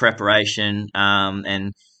tough preparation,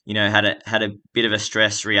 and had a bit of a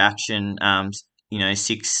stress reaction.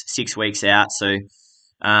 6 weeks out, so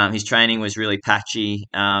his training was really patchy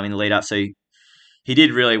in the lead up. So he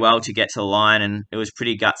did really well to get to the line, and it was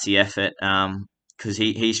pretty gutsy effort. Because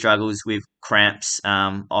he struggles with cramps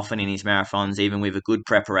often in his marathons, even with a good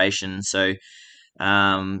preparation. So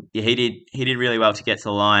yeah, he did really well to get to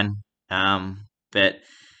the line. But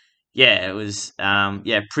yeah, it was,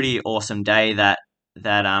 yeah, pretty awesome day, that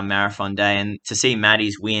marathon day, and to see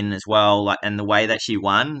Maddie's win as well, like, and the way that she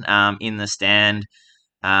won in the stand,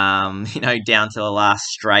 down to the last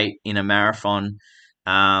straight in a marathon.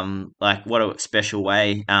 like what a special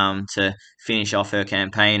way to finish off her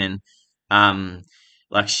campaign. And um,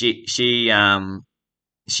 like she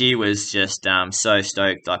was just so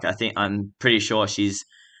stoked. Like I'm pretty sure she's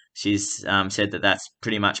said that that's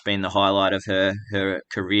pretty much been the highlight of her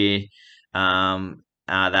career,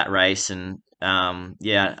 that race. And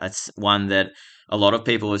yeah, it's one that a lot of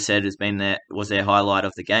people have said has been their highlight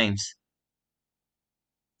of the games.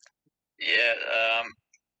 Yeah.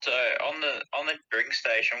 So on the drink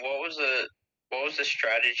station, what was the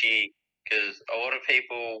strategy? Because a lot of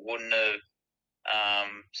people wouldn't have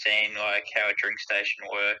seen like how a drink station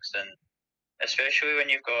works, and especially when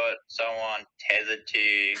you've got someone tethered to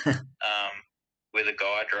you, with a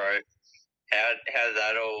guide rope. How does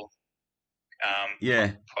that all Yeah.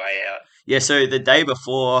 play out? Yeah, so the day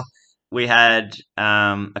before we had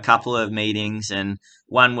a couple of meetings, and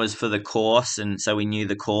one was for the course, and so we knew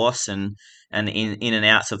the course and in and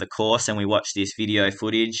outs of the course, and we watched this video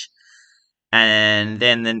footage. And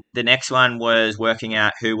then the next one was working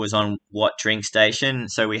out who was on what drink station.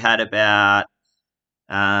 So we had about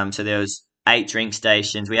so there was 8 drink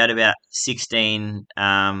stations. We had about 16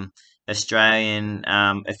 Australian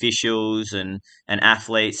officials and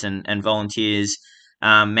athletes and volunteers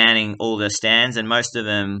manning all the stands, and most of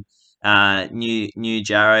them knew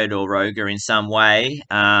Jared or Roga in some way.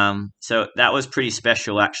 So that was pretty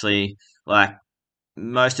special, actually. Like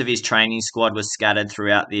most of his training squad was scattered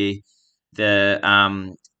throughout the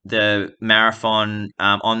the marathon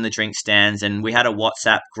on the drink stands, and we had a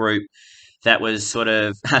WhatsApp group that was sort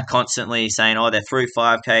of constantly saying, "Oh, they're through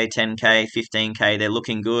 5K, 10K, 15K. They're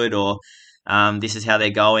looking good," or "This is how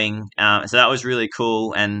they're going." So that was really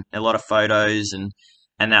cool, and a lot of photos, and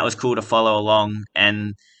that was cool to follow along.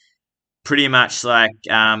 And pretty much like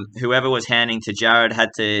whoever was handing to Jared had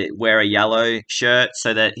to wear a yellow shirt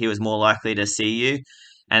so that he was more likely to see you,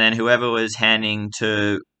 and then whoever was handing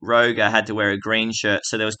to Roga had to wear a green shirt.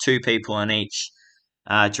 So there was 2 people on each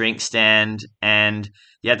drink stand, and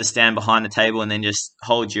you had to stand behind the table and then just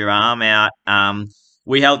hold your arm out.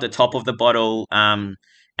 We held the top of the bottle, and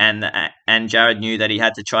Jared knew that he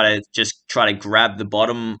had to try to grab the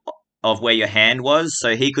bottom of where your hand was,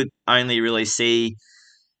 so he could only really see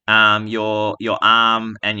your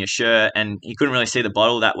arm and your shirt, and he couldn't really see the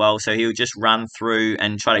bottle that well. So he would just run through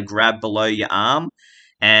and try to grab below your arm,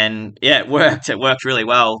 and yeah, it worked. It worked really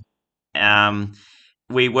well. Um,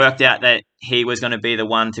 we worked out that he was going to be the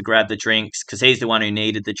one to grab the drinks because he's the one who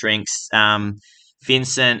needed the drinks.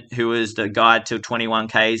 Vincent, who was the guide to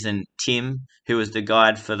 21Ks, and Tim, who was the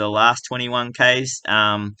guide for the last 21Ks,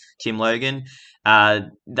 Tim Logan,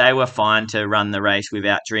 they were fine to run the race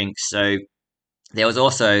without drinks. So there was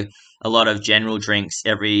also a lot of general drinks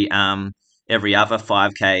every other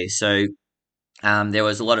 5K. So there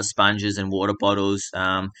was a lot of sponges and water bottles.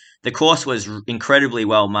 The course was incredibly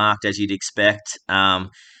well marked, as you'd expect, and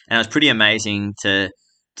it was pretty amazing to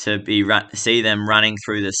see them running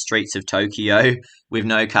through the streets of Tokyo with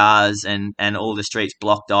no cars, and all the streets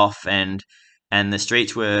blocked off, and the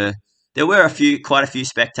streets were there were quite a few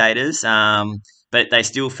spectators, but they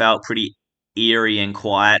still felt pretty eerie and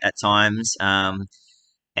quiet at times.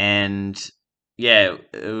 And yeah,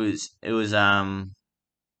 it was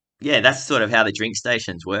yeah, that's sort of how the drink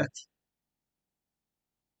stations worked.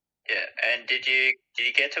 Yeah, and did you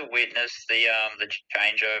get to witness the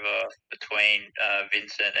changeover between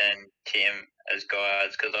Vincent and Tim as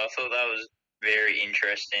guides? Because I thought that was very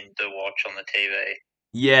interesting to watch on the TV.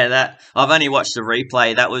 Yeah, that I've only watched the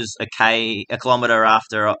replay. That was a kilometer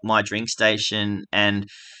after my drink station, and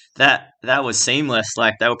that was seamless.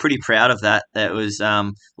 Like they were pretty proud of that. That was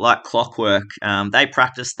like clockwork. They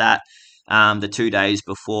practiced that the 2 days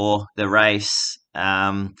before the race.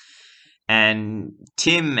 And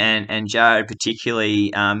Tim and Jared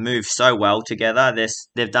particularly move so well together.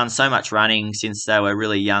 They've done so much running since they were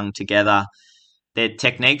really young together. Their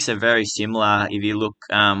techniques are very similar. If you look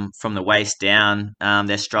from the waist down,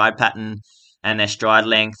 their stride pattern and their stride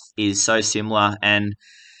length is so similar. And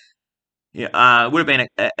yeah, it would have been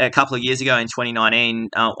a couple of years ago in 2019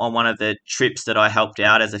 on one of the trips that I helped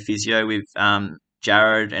out as a physio with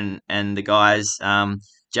Jared and the guys.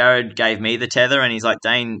 Jared gave me the tether, and he's like,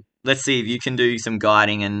 "Dane, let's see if you can do some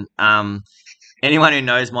guiding." And anyone who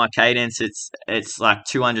knows my cadence, it's like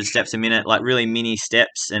 200 steps a minute, like really mini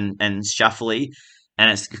steps and shuffly, and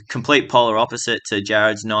it's complete polar opposite to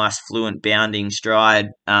Jared's nice fluent bounding stride.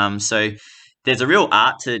 So there's a real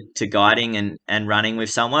art to guiding and running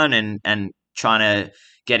with someone and trying to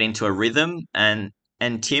get into a rhythm. And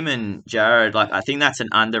Tim and Jared, like I think that's an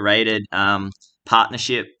underrated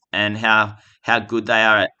partnership, and how good they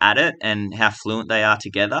are at it and how fluent they are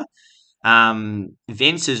together.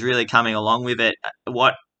 Vince is really coming along with it.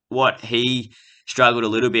 What he struggled a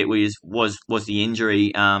little bit with was the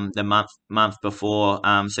injury the month before.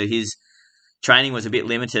 So his training was a bit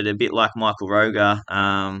limited, a bit like Michael Roger.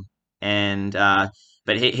 And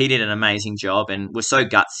But he did an amazing job and was so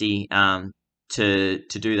gutsy to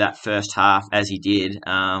do that first half as he did.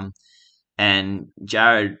 And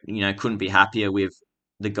Jared, couldn't be happier with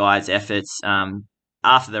the guys' efforts.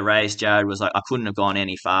 After the race, Jared was like, I couldn't have gone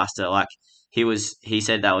any faster. Like he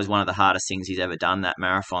said that was one of the hardest things he's ever done, that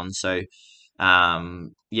marathon. So,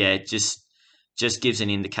 yeah, just gives an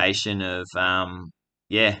indication of,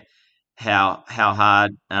 yeah, how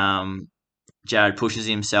hard Jared pushes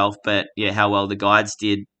himself, but yeah, how well the guides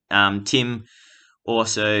did. Tim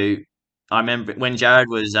also, I remember when Jared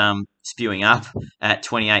was spewing up at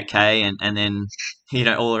 28K and then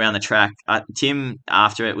all around the track. Tim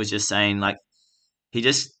after it was just saying like he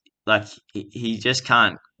just he just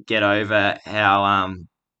can't get over how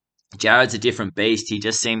Jared's a different beast. He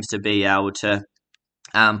just seems to be able to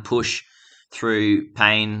push through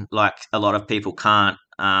pain like a lot of people can't.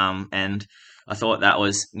 And I thought that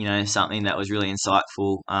was something that was really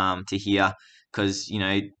insightful to hear because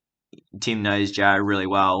Tim knows Jared really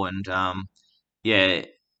well, and yeah,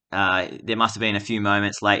 there must have been a few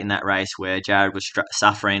moments late in that race where Jared was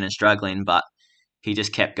suffering and struggling, but he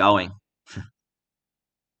just kept going.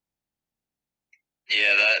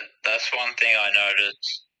 Yeah, that's one thing I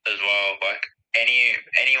noticed as well. Like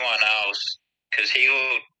anyone else, because he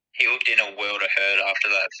looked in a world of hurt after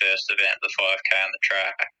that first event, the 5K on the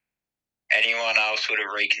track. Anyone else would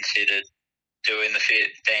have reconsidered doing the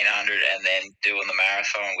 1500 and then doing the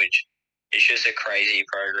marathon, which is just a crazy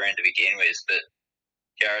program to begin with. But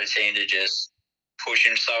Jared seemed to just push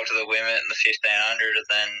himself to the limit in the 1500 and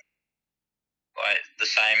then like the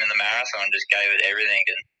same in the marathon, just gave it everything.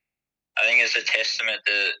 And I think it's a testament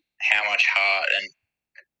to how much heart and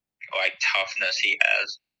like toughness he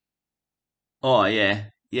has. Oh yeah,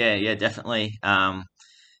 definitely.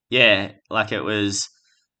 Yeah, like it was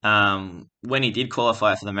when he did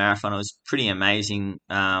qualify for the marathon, it was pretty amazing.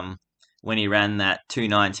 When he ran that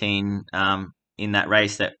 2:19 in that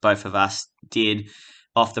race that both of us did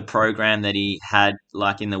off the program that he had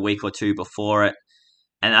like in the week or two before it.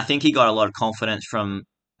 And I think he got a lot of confidence from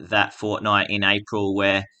that fortnight in April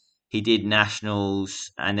where he did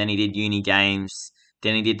nationals and then he did uni games,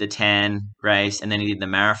 then he did the tan race and then he did the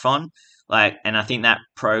marathon. Like, and I think that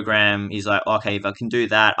program is like, okay, if I can do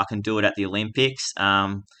that, I can do it at the Olympics.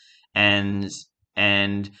 And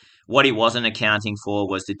and what he wasn't accounting for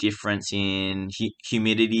was the difference in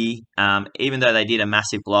humidity. Even though they did a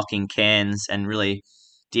massive block in Cairns and really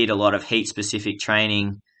did a lot of heat specific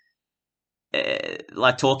training,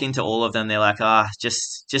 like talking to all of them, they're like,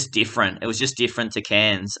 just different. It was just different to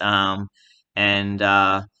Cairns. And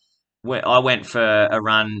I went for a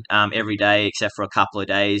run every day except for a couple of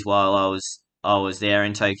days while I was there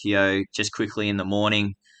in Tokyo, just quickly in the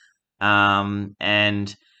morning.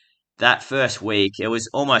 And that first week, it was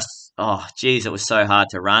almost, oh geez, it was so hard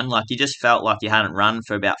to run. Like you just felt like you hadn't run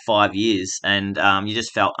for about 5 years, and you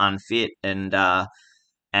just felt unfit, and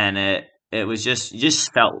it was just, you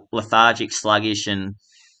just felt lethargic, sluggish, and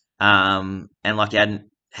like you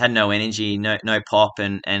had no energy, no pop,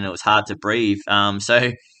 and it was hard to breathe.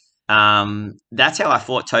 So that's how I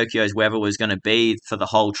thought Tokyo's weather was going to be for the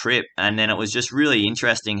whole trip, and then it was just really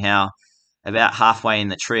interesting how about halfway in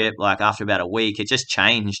the trip, like after about a week, it just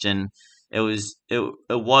changed, and it was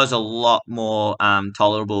a lot more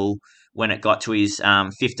tolerable when it got to his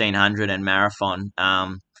 1500 and marathon.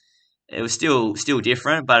 It was still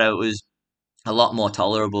different, but it was a lot more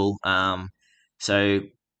tolerable. So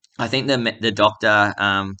I think the doctor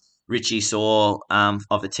Richie Saw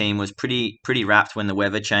of the team was pretty wrapped when the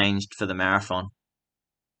weather changed for the marathon.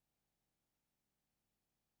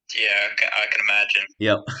 Yeah, I can imagine.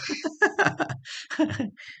 Yep.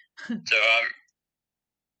 So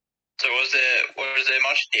so was there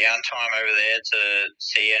much downtime over there to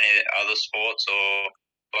see any other sports, or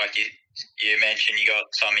like you mentioned you got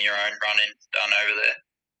some of your own running done over there?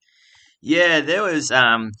 Yeah, there was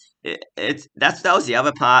that was the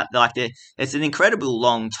other part. Like it's an incredible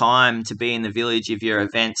long time to be in the village if your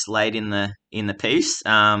events late in the piece.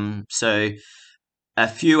 So a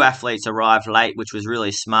few athletes arrived late, which was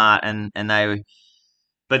really smart, and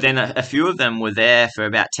but then a few of them were there for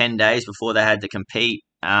about 10 days before they had to compete.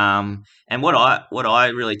 And what I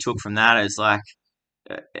really took from that is like,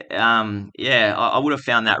 yeah, I would have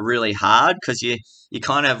found that really hard because you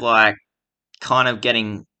kind of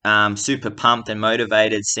getting super pumped and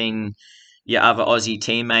motivated seeing your other Aussie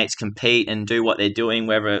teammates compete and do what they're doing,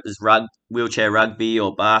 whether it was wheelchair rugby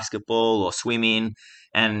or basketball or swimming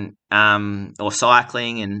and or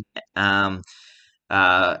cycling and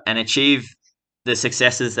achieve the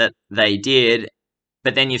successes that they did.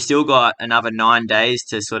 But then you've still got another 9 days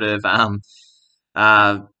to sort of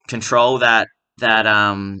uh, control that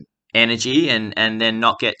energy and then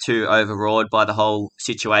not get too overawed by the whole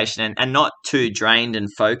situation and not too drained and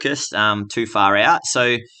focused too far out.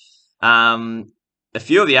 So um, a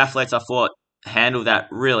few of the athletes I thought handled that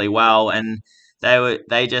really well, and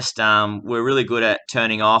they just were really good at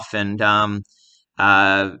turning off and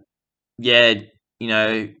uh, yeah,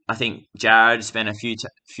 I think Jared spent a few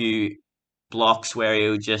blocks where he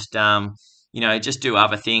would just just do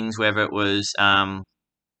other things, whether it was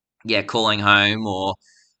calling home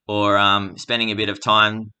or spending a bit of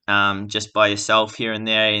time just by yourself here and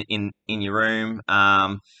there in your room.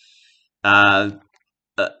 Uh,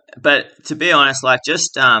 but to be honest, like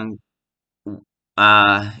just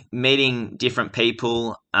meeting different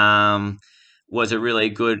people was a really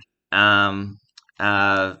good. I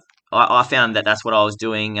found that that's what I was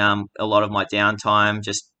doing a lot of my downtime,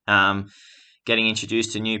 just getting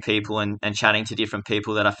introduced to new people and chatting to different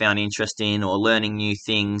people that I found interesting or learning new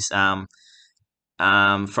things from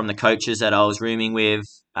the coaches that I was rooming with.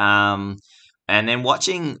 And then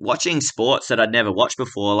watching sports that I'd never watched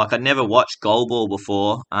before. Like I'd never watched goalball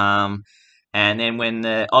before. And then when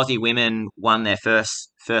the Aussie women won their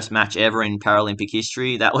first match ever in Paralympic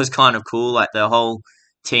history, that was kind of cool. Like the whole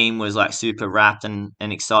team was like super wrapped and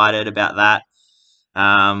excited about that.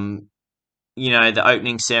 Um, the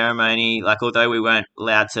opening ceremony, like although we weren't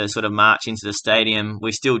allowed to sort of march into the stadium,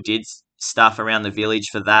 we still did stuff around the village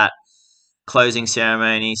for that. Closing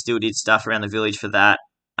ceremony, still did stuff around the village for that.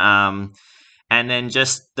 And then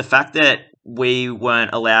just the fact that we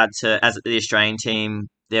weren't allowed to, as the Australian team,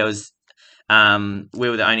 we were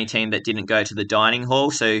the only team that didn't go to the dining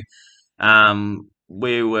hall. So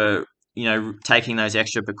we were, taking those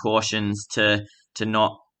extra precautions to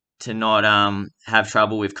not have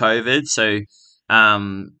trouble with COVID. So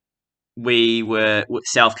we were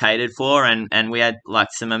self catered for, and we had like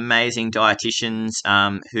some amazing dietitians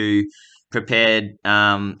who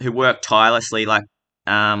worked tirelessly, like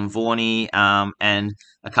Vaughnie and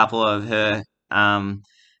a couple of her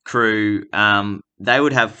crew. They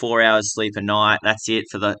would have 4 hours sleep a night. That's it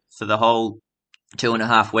for the whole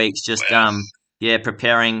 2.5 weeks. Just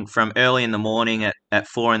preparing from early in the morning at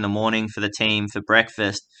 4 in the morning for the team for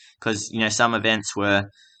breakfast, because some events were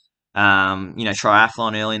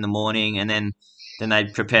triathlon early in the morning, and then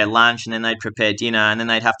they'd prepare lunch, and then they'd prepare dinner, and then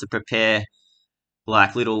they'd have to prepare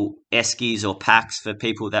like little eskies or packs for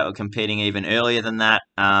people that were competing even earlier than that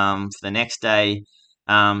for the next day.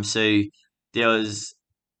 So there was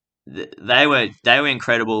they were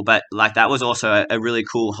incredible, but like that was also a really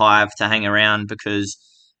cool hive to hang around, because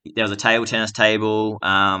there was a table tennis table,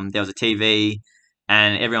 there was a TV,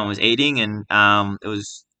 and everyone was eating, and it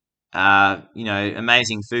was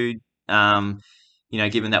amazing food.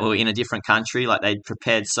 Given that we were in a different country, like they'd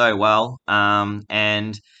prepared so well,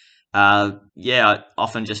 and I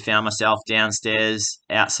often just found myself downstairs,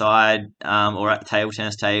 outside, or at the table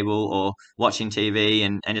tennis table, or watching TV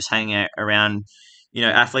and just hanging out around,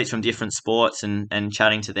 athletes from different sports and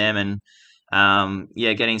chatting to them and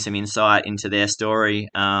getting some insight into their story.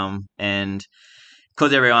 And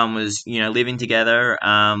because everyone was, living together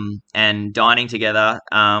and dining together,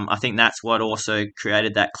 I think that's what also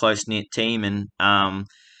created that close knit team and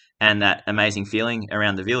that amazing feeling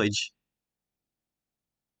around the village.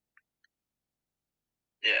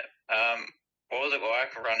 Yeah. What was it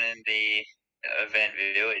like running the event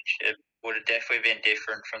village? It would have definitely been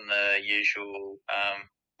different from the usual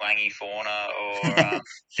Wangi Fauna or Devil's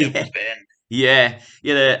Yeah. Bend. Yeah,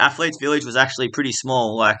 the athletes' village was actually pretty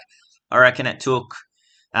small. Like, I reckon it took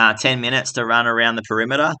 10 minutes to run around the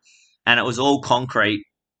perimeter, and it was all concrete.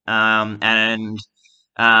 And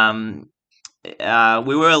um,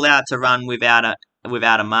 we were allowed to run without a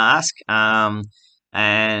mask.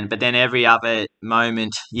 But then every other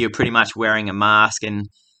moment you're pretty much wearing a mask, and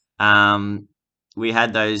um, we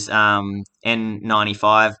had those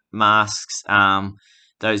N95 masks,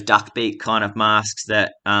 those duck beak kind of masks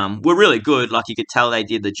that were really good. Like you could tell they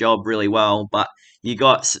did the job really well, but you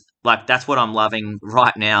got like that's what I'm loving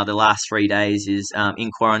right now. The last 3 days is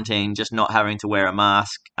in quarantine, just not having to wear a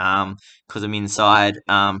mask because I'm inside.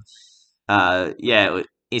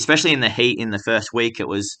 Especially in the heat in the first week, it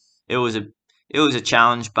was a it was a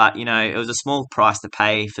challenge, but it was a small price to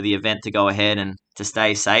pay for the event to go ahead and to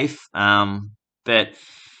stay safe. But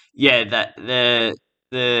yeah, that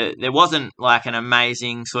there wasn't like an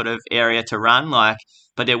amazing sort of area to run, like,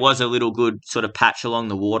 but there was a little good sort of patch along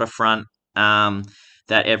the waterfront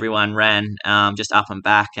that everyone ran just up and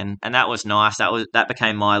back, and that was nice. That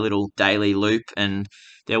became my little daily loop, and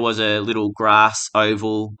there was a little grass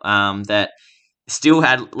oval that still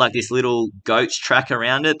had like this little goats track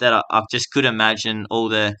around it that I just could imagine all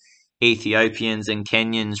the Ethiopians and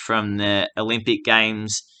Kenyans from the Olympic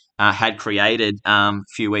Games had created a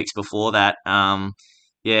few weeks before that.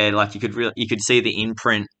 Yeah, like you could see the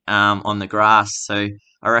imprint on the grass. So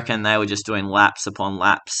I reckon they were just doing laps upon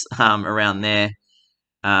laps around there.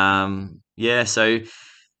 Yeah, so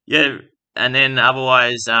yeah, and then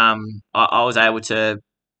otherwise, I was able to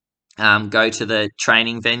go to the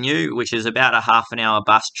training venue, which is about a half an hour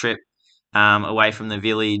bus trip away from the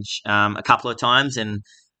village a couple of times, and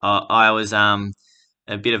I was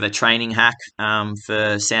a bit of a training hack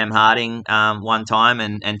for Sam Harding one time,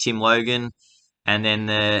 and Tim Logan, and then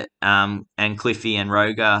the and Cliffy and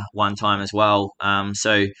Roger one time as well.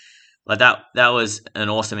 So like that was an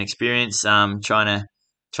awesome experience.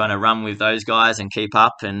 Trying to run with those guys and keep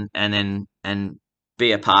up, and then and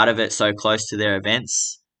be a part of it so close to their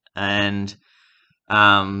events. And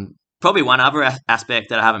probably one other aspect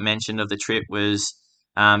that I haven't mentioned of the trip was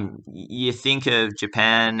you think of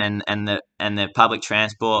Japan and the public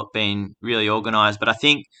transport being really organised, but I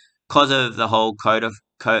think because of the whole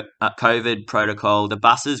COVID protocol, the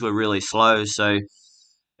buses were really slow, so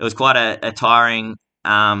it was quite a tiring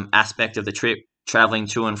aspect of the trip traveling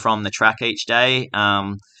to and from the track each day.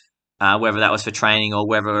 Whether that was for training or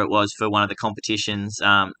whether it was for one of the competitions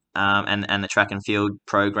and the track and field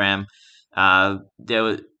program. There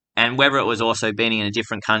was, and whether it was also being in a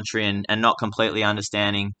different country and not completely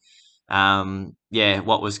understanding, yeah,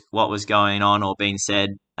 what was going on or being said.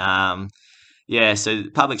 Yeah, so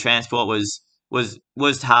public transport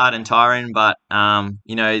was hard and tiring, but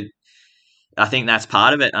you know, I think that's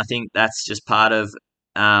part of it. I think that's just part of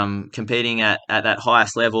competing at that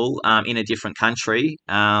highest level in a different country.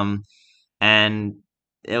 And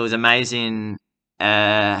it was amazing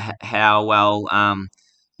how well,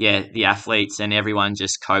 yeah, the athletes and everyone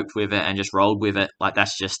just coped with it and just rolled with it. Like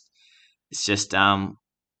it's just,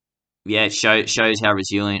 yeah, it shows how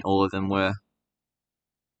resilient all of them were.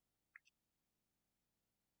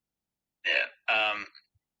 Yeah.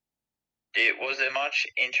 Was there much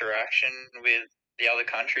interaction with the other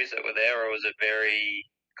countries that were there, or was it very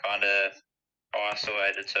kind of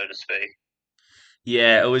isolated, so to speak?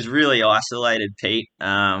 Yeah, it was really isolated, Pete.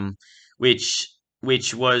 Which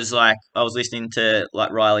which was like I was listening to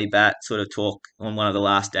like Riley Bat sort of talk on one of the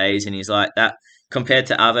last days, and he's like that compared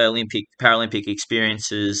to other Olympic Paralympic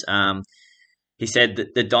experiences. He said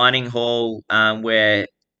that the dining hall where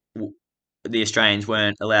the Australians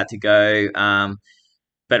weren't allowed to go,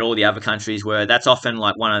 but all the other countries were. That's often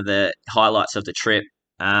like one of the highlights of the trip.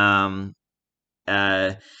 Um,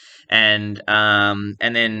 uh, and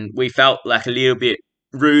then we felt like a little bit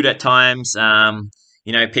rude at times.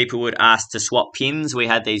 You know, people would ask to swap pins. We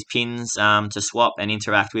had these pins to swap and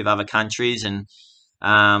interact with other countries, and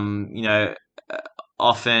you know, uh,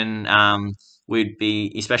 often we'd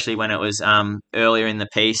be, especially when it was earlier in the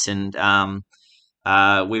piece, and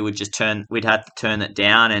we would just we'd have to turn it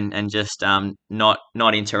down and just not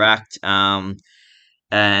interact. And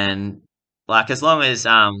like as long as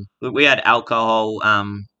we had alcohol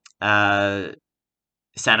uh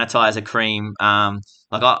sanitizer cream,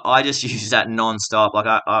 like I just used that non-stop.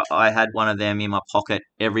 Like I had one of them in my pocket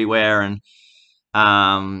everywhere,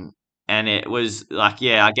 um and it was like,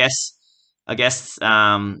 yeah, I guess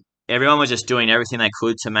everyone was just doing everything they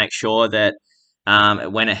could to make sure that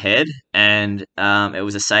it went ahead, and it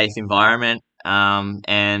was a safe environment.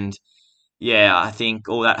 And yeah, I think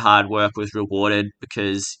all that hard work was rewarded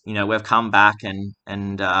because you know we've come back, and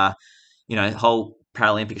you know the whole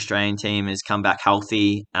Paralympic Australian team has come back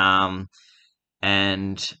healthy. And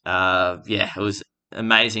yeah, it was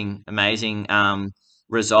amazing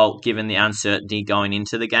result given the uncertainty going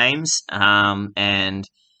into the games. And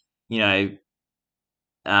you know,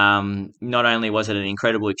 not only was it an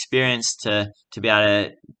incredible experience to be able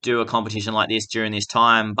to do a competition like this during this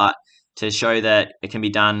time, but to show that it can be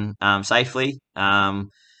done safely.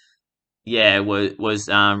 Yeah, was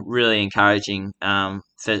really encouraging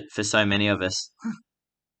for so many of us.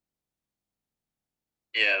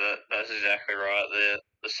 Yeah, that's exactly right.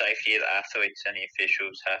 The safety of the athletes and the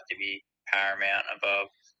officials have to be paramount above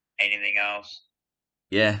anything else.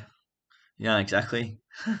 Yeah, yeah, exactly.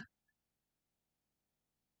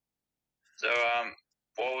 So,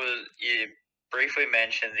 what was you briefly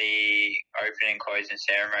mentioned the opening and closing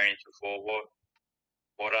ceremonies before? What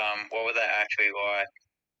were they actually like,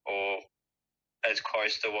 or as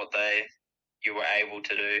close to what they you were able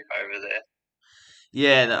to do over there?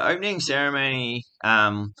 Yeah, the opening ceremony.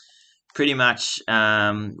 pretty much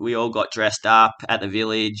we all got dressed up at the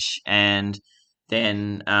village, and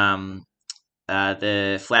then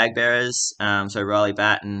the flag bearers, so Riley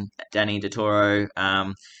Batt and Danny DeToro,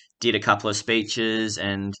 did a couple of speeches,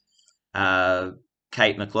 and uh,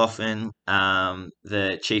 Kate McLaughlin,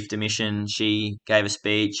 the chief de mission, she gave a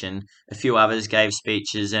speech, and a few others gave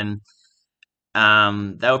speeches, and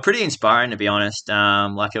they were pretty inspiring, to be honest.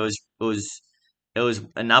 Like it was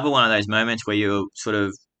another one of those moments where you sort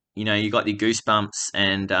of, you got the goosebumps,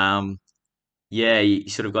 and yeah, you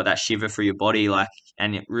sort of got that shiver through your body, like,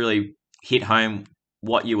 and it really hit home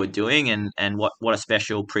what you were doing, and what a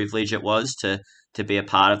special privilege it was to be a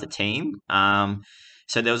part of the team.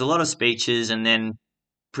 So there was a lot of speeches, and then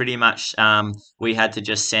pretty much we had to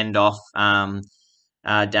just send off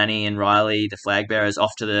Danny and Riley, the flag bearers,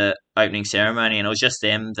 off to the opening ceremony, and it was just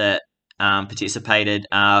them that participated.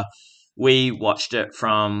 We watched it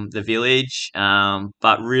from the village,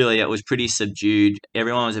 but really it was pretty subdued.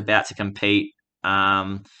 Everyone was about to compete,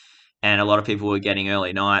 and a lot of people were getting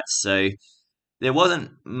early nights, so there wasn't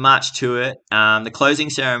much to it. The closing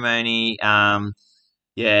ceremony,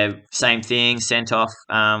 yeah, same thing. Sent off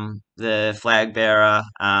the flag bearer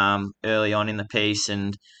early on in the piece,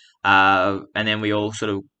 and then we all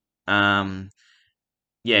sort of um,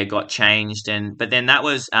 yeah, got changed, and but then that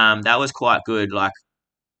was quite good. Like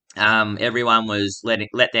everyone was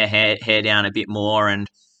let their hair down a bit more, and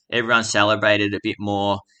everyone celebrated a bit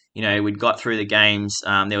more. We'd got through the games.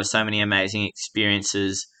 There were so many amazing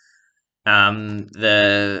experiences.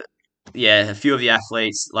 The Yeah, a few of the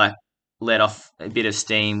athletes like let off a bit of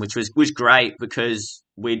steam, which was great because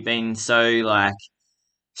we'd been so like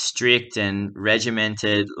strict and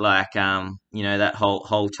regimented, like that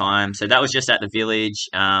whole time. So that was just at the village,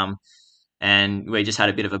 and we just had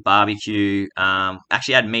a bit of a barbecue.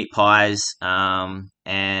 Actually had meat pies,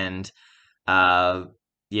 and uh,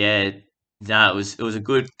 yeah, no, it was a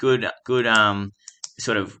good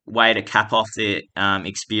sort of way to cap off the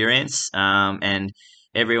experience. And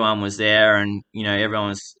everyone was there, and everyone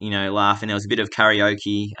was laughing. There was a bit of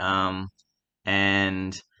karaoke,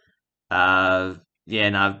 and uh, yeah,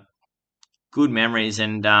 no, good memories.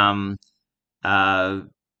 And uh,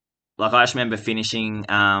 like I just remember finishing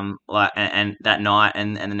like and that night,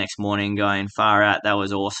 and the next morning going far out. That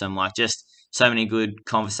was awesome. Like just so many good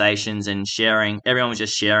conversations and sharing. Everyone was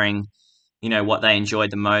just sharing, what they enjoyed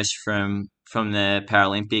the most from the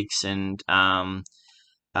Paralympics, and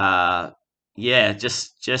uh, yeah,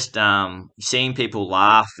 just seeing people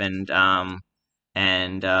laugh, and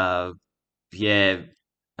yeah,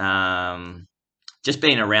 um, just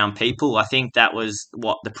being around people. I think that was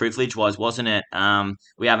what the privilege was, wasn't it?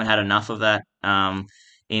 We haven't had enough of that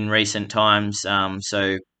in recent times.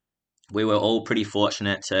 So we were all pretty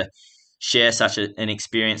fortunate to share such an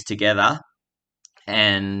experience together,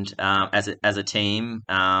 and as a team,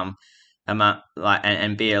 and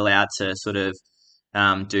be allowed to sort of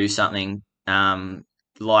do something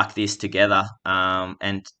like this together,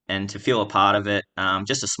 and to feel a part of it,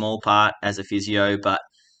 just a small part as a physio, but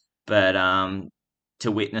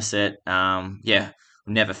to witness it, yeah,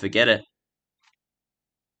 I'll never forget it.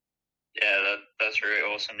 Yeah, that's really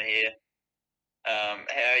awesome to hear. How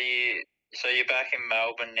you? So you're back in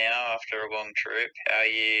Melbourne now after a long trip. How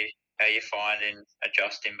you finding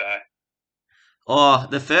adjusting back? Oh,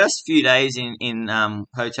 the first few days in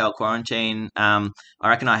hotel quarantine, I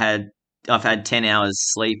reckon I've had 10 hours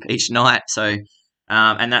sleep each night. So,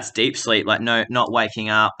 and that's deep sleep, like no, not waking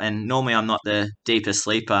up. And normally I'm not the deepest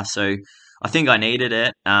sleeper, so I think I needed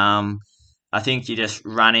it. I think you're just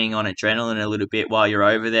running on adrenaline a little bit while you're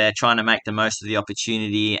over there, trying to make the most of the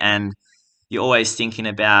opportunity, and you're always thinking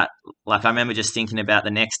about, like I remember just thinking about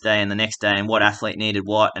the next day and the next day and what athlete needed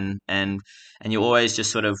what, and you're always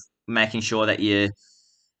just sort of making sure that there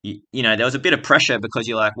was a bit of pressure because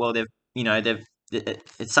you're like, well,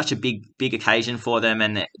 it's such a big occasion for them,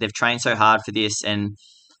 and they've trained so hard for this. And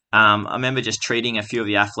I remember just treating a few of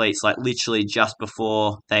the athletes like literally just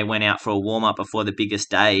before they went out for a warm up before the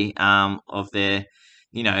biggest day of their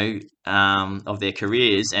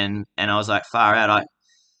careers, and I was like, far out.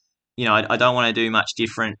 I don't want to do much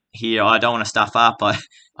different here. I don't want to stuff up. I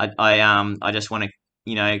just want to,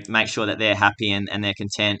 make sure that they're happy, and they're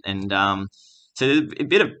content. And so there's a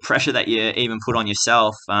bit of pressure that you even put on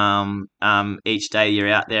yourself each day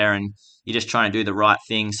you're out there, and you're just trying to do the right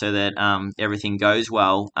thing so that everything goes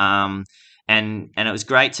well. And it was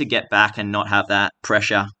great to get back and not have that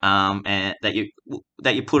pressure, and that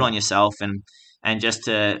you put on yourself, and just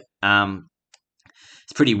to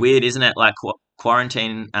it's pretty weird, isn't it? Like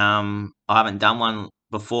quarantine. I haven't done one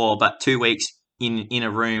before, but 2 weeks in a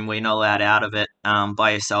room where you're not allowed out of it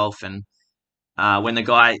by yourself. And when the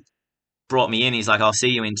guy brought me in. He's like, "I'll see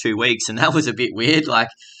you in 2 weeks," and that was a bit weird. Like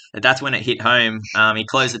that's when it hit home. He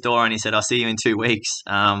closed the door and he said, "I'll see you in 2 weeks."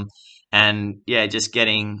 And yeah, just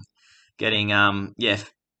getting um,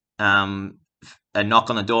 a knock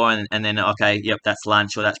on the door and then okay, yep, that's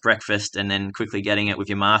lunch or that's breakfast, and then quickly getting it with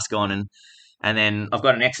your mask on and then I've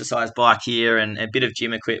got an exercise bike here and a bit of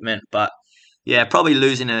gym equipment, but yeah, probably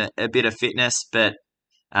losing a bit of fitness, but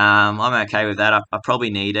I'm okay with that. I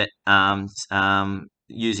probably need it.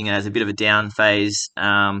 Using it as a bit of a down phase.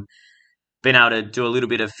 Been able to do a little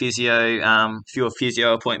bit of physio, fewer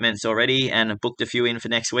physio appointments already, and I've booked a few in for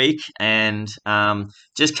next week. And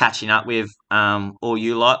just catching up with all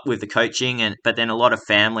you lot with the coaching, and but then a lot of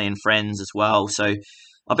family and friends as well. So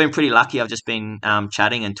I've been pretty lucky. I've just been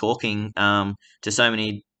chatting and talking to so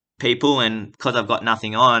many people, and because I've got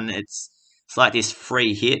nothing on, it's like this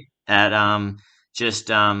free hit at just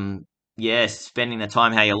yeah, spending the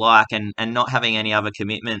time how you like and not having any other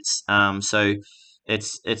commitments. So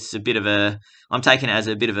it's a bit of a I'm taking it as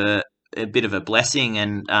a bit of a blessing,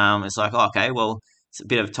 and it's like, oh, okay, well, it's a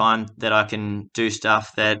bit of time that I can do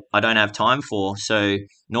stuff that I don't have time for. So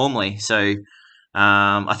normally, so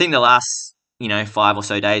I think the last 5 or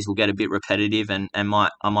so days will get a bit repetitive, and I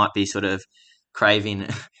might be sort of craving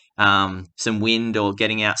some wind or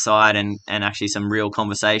getting outside and actually some real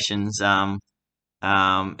conversations.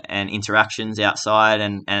 And interactions outside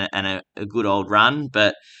and a good old run,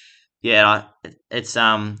 but yeah, it's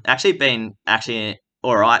actually been actually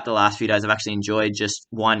all right the last few days. I've actually enjoyed just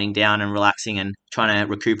winding down and relaxing and trying to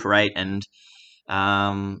recuperate and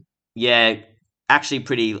yeah, actually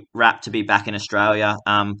pretty rapt to be back in Australia.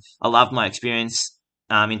 I loved my experience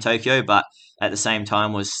in Tokyo, but at the same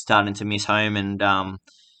time was starting to miss home and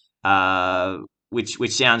uh,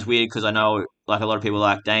 which sounds weird because I know like a lot of people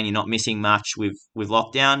are like, Dane, you're not missing much with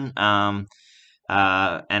lockdown.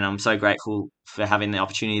 And I'm so grateful for having the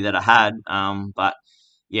opportunity that I had. But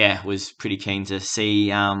yeah, was pretty keen to see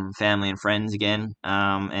family and friends again,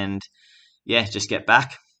 and yeah, just get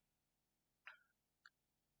back.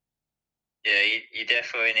 Yeah, you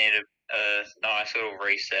definitely need a nice little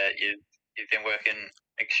reset. You've been working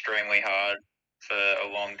extremely hard for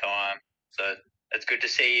a long time, so it's good to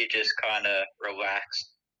see you just kind of relax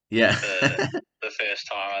Yeah, for the first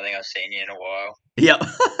time I think I've seen you in a while. yep,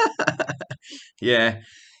 yeah,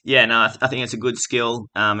 yeah. No, I think it's a good skill.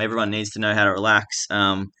 Everyone needs to know how to relax.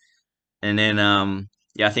 And then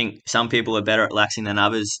yeah, I think some people are better at relaxing than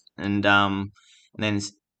others, and then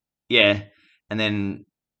yeah, and then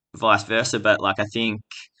vice versa. But like I think,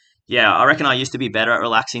 yeah, I reckon I used to be better at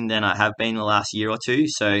relaxing than I have been the last year or two.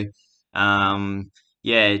 So um,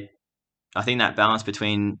 yeah, I think that balance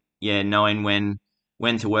between yeah knowing when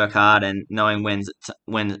to work hard and knowing when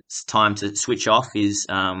it's time to switch off is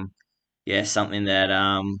yeah something that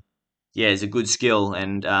yeah is a good skill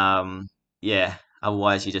and yeah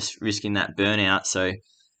otherwise you're just risking that burnout. So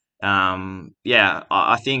yeah,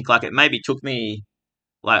 I think like it maybe took me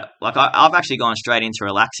I've actually gone straight into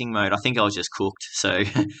relaxing mode. I think I was just cooked, so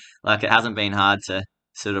like it hasn't been hard to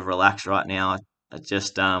sort of relax right now. I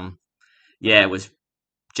just yeah, it was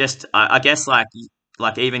just I guess like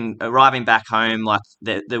even arriving back home, like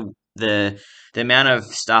the amount of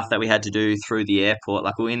stuff that we had to do through the airport.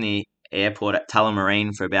 Like we were in the airport at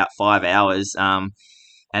Tullamarine for about 5 hours, and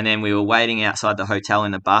then we were waiting outside the hotel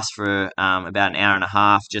in the bus for about an hour and a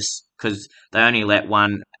half, just because they only let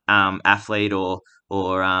one athlete or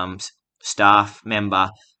staff member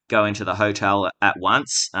go into the hotel at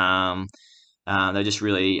once. They're just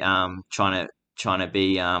really trying to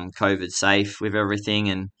be COVID safe with everything,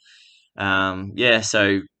 and yeah.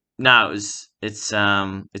 So no,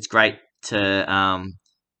 it's great to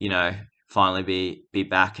you know finally be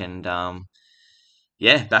back and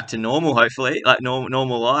yeah, back to normal. Hopefully, like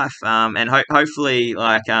normal life. And hopefully,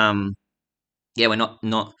 like yeah, we're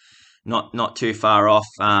not too far off.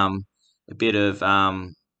 A bit of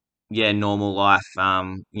yeah, normal life.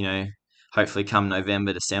 Hopefully, come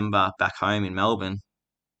November, December, back home in Melbourne.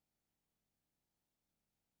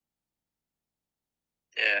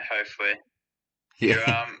 Yeah, hopefully. Do you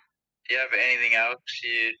Yeah. do you have anything else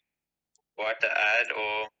you'd like to add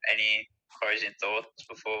or any closing thoughts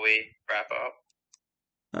before we wrap up?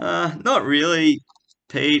 Not really,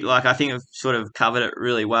 Pete. Like I think I've sort of covered it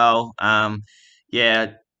really well.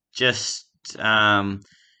 Yeah, just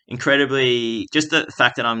incredibly, just the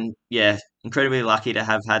fact that I'm yeah incredibly lucky to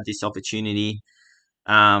have had this opportunity.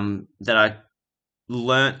 That I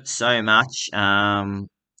learnt so much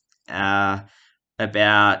uh,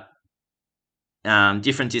 about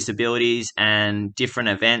different disabilities and different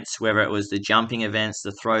events, whether it was the jumping events,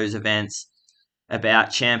 the throws events,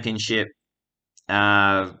 about championship.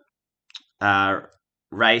 Uh, uh,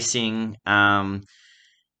 racing, how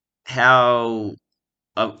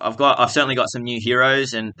I've certainly got some new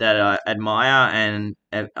heroes and that I admire, and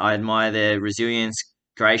I admire their resilience,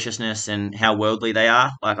 graciousness, and how worldly they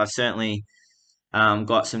are. Like I've certainly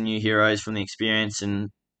got some new heroes from the experience,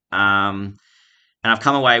 um, and I've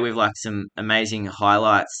come away with like some amazing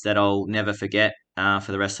highlights that I'll never forget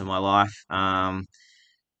for the rest of my life.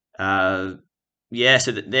 Uh, yeah,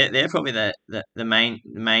 so they're probably the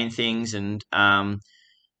main things, uh,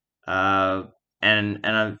 and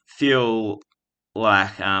I feel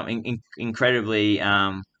like incredibly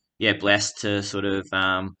blessed to sort of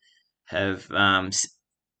have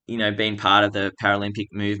been part of the Paralympic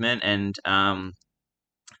movement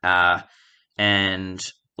uh, and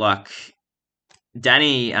like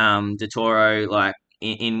Danny DeToro, like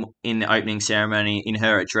in the opening ceremony in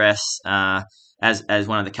her address as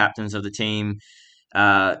one of the captains of the team.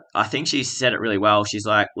 I think she said it really well. She's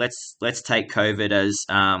like, let's take COVID as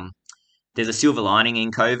there's a silver lining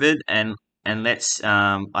in COVID, and let's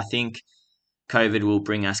I think COVID will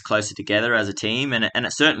bring us closer together as a team, and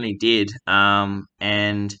it certainly did.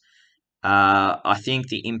 And I think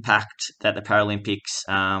the impact that the Paralympics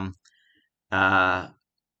uh,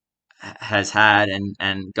 has had,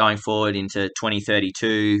 and going forward into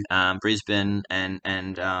 2032, Brisbane and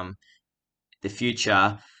the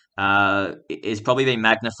future is probably been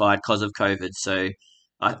magnified because of COVID. So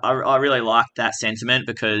I really like that sentiment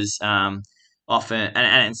because often,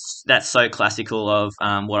 and that's so classical of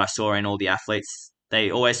what I saw in all the athletes.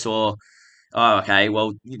 They always saw, oh, okay,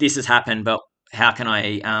 well, this has happened, but how can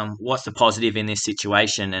what's the positive in this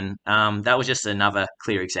situation? And that was just another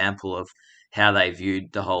clear example of how they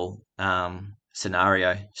viewed the whole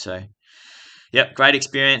scenario. So, yep, great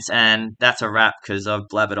experience. And that's a wrap because I've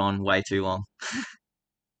blabbered on way too long.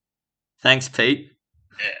 Thanks, Pete.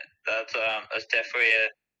 Yeah, that's definitely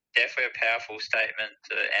a powerful statement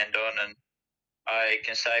to end on, and I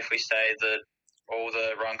can safely say that all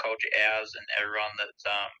the Run Culture Hours and everyone that's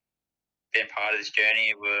been part of this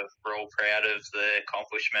journey, we're all proud of the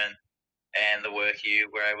accomplishment and the work you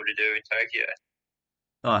were able to do in Tokyo.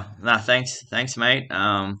 Oh, no, thanks, mate.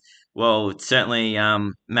 Well, it certainly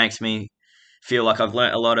makes me feel like I've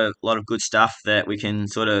learnt a lot of good stuff that we can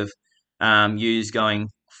sort of use going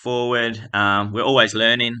forward. We're always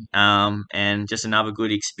learning, and just another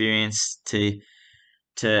good experience to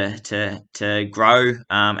grow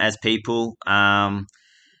as people.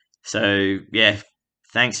 So yeah,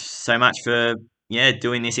 thanks so much for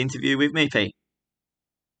doing this interview with me, Pete.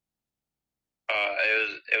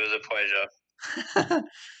 It was a pleasure.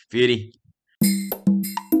 Beauty.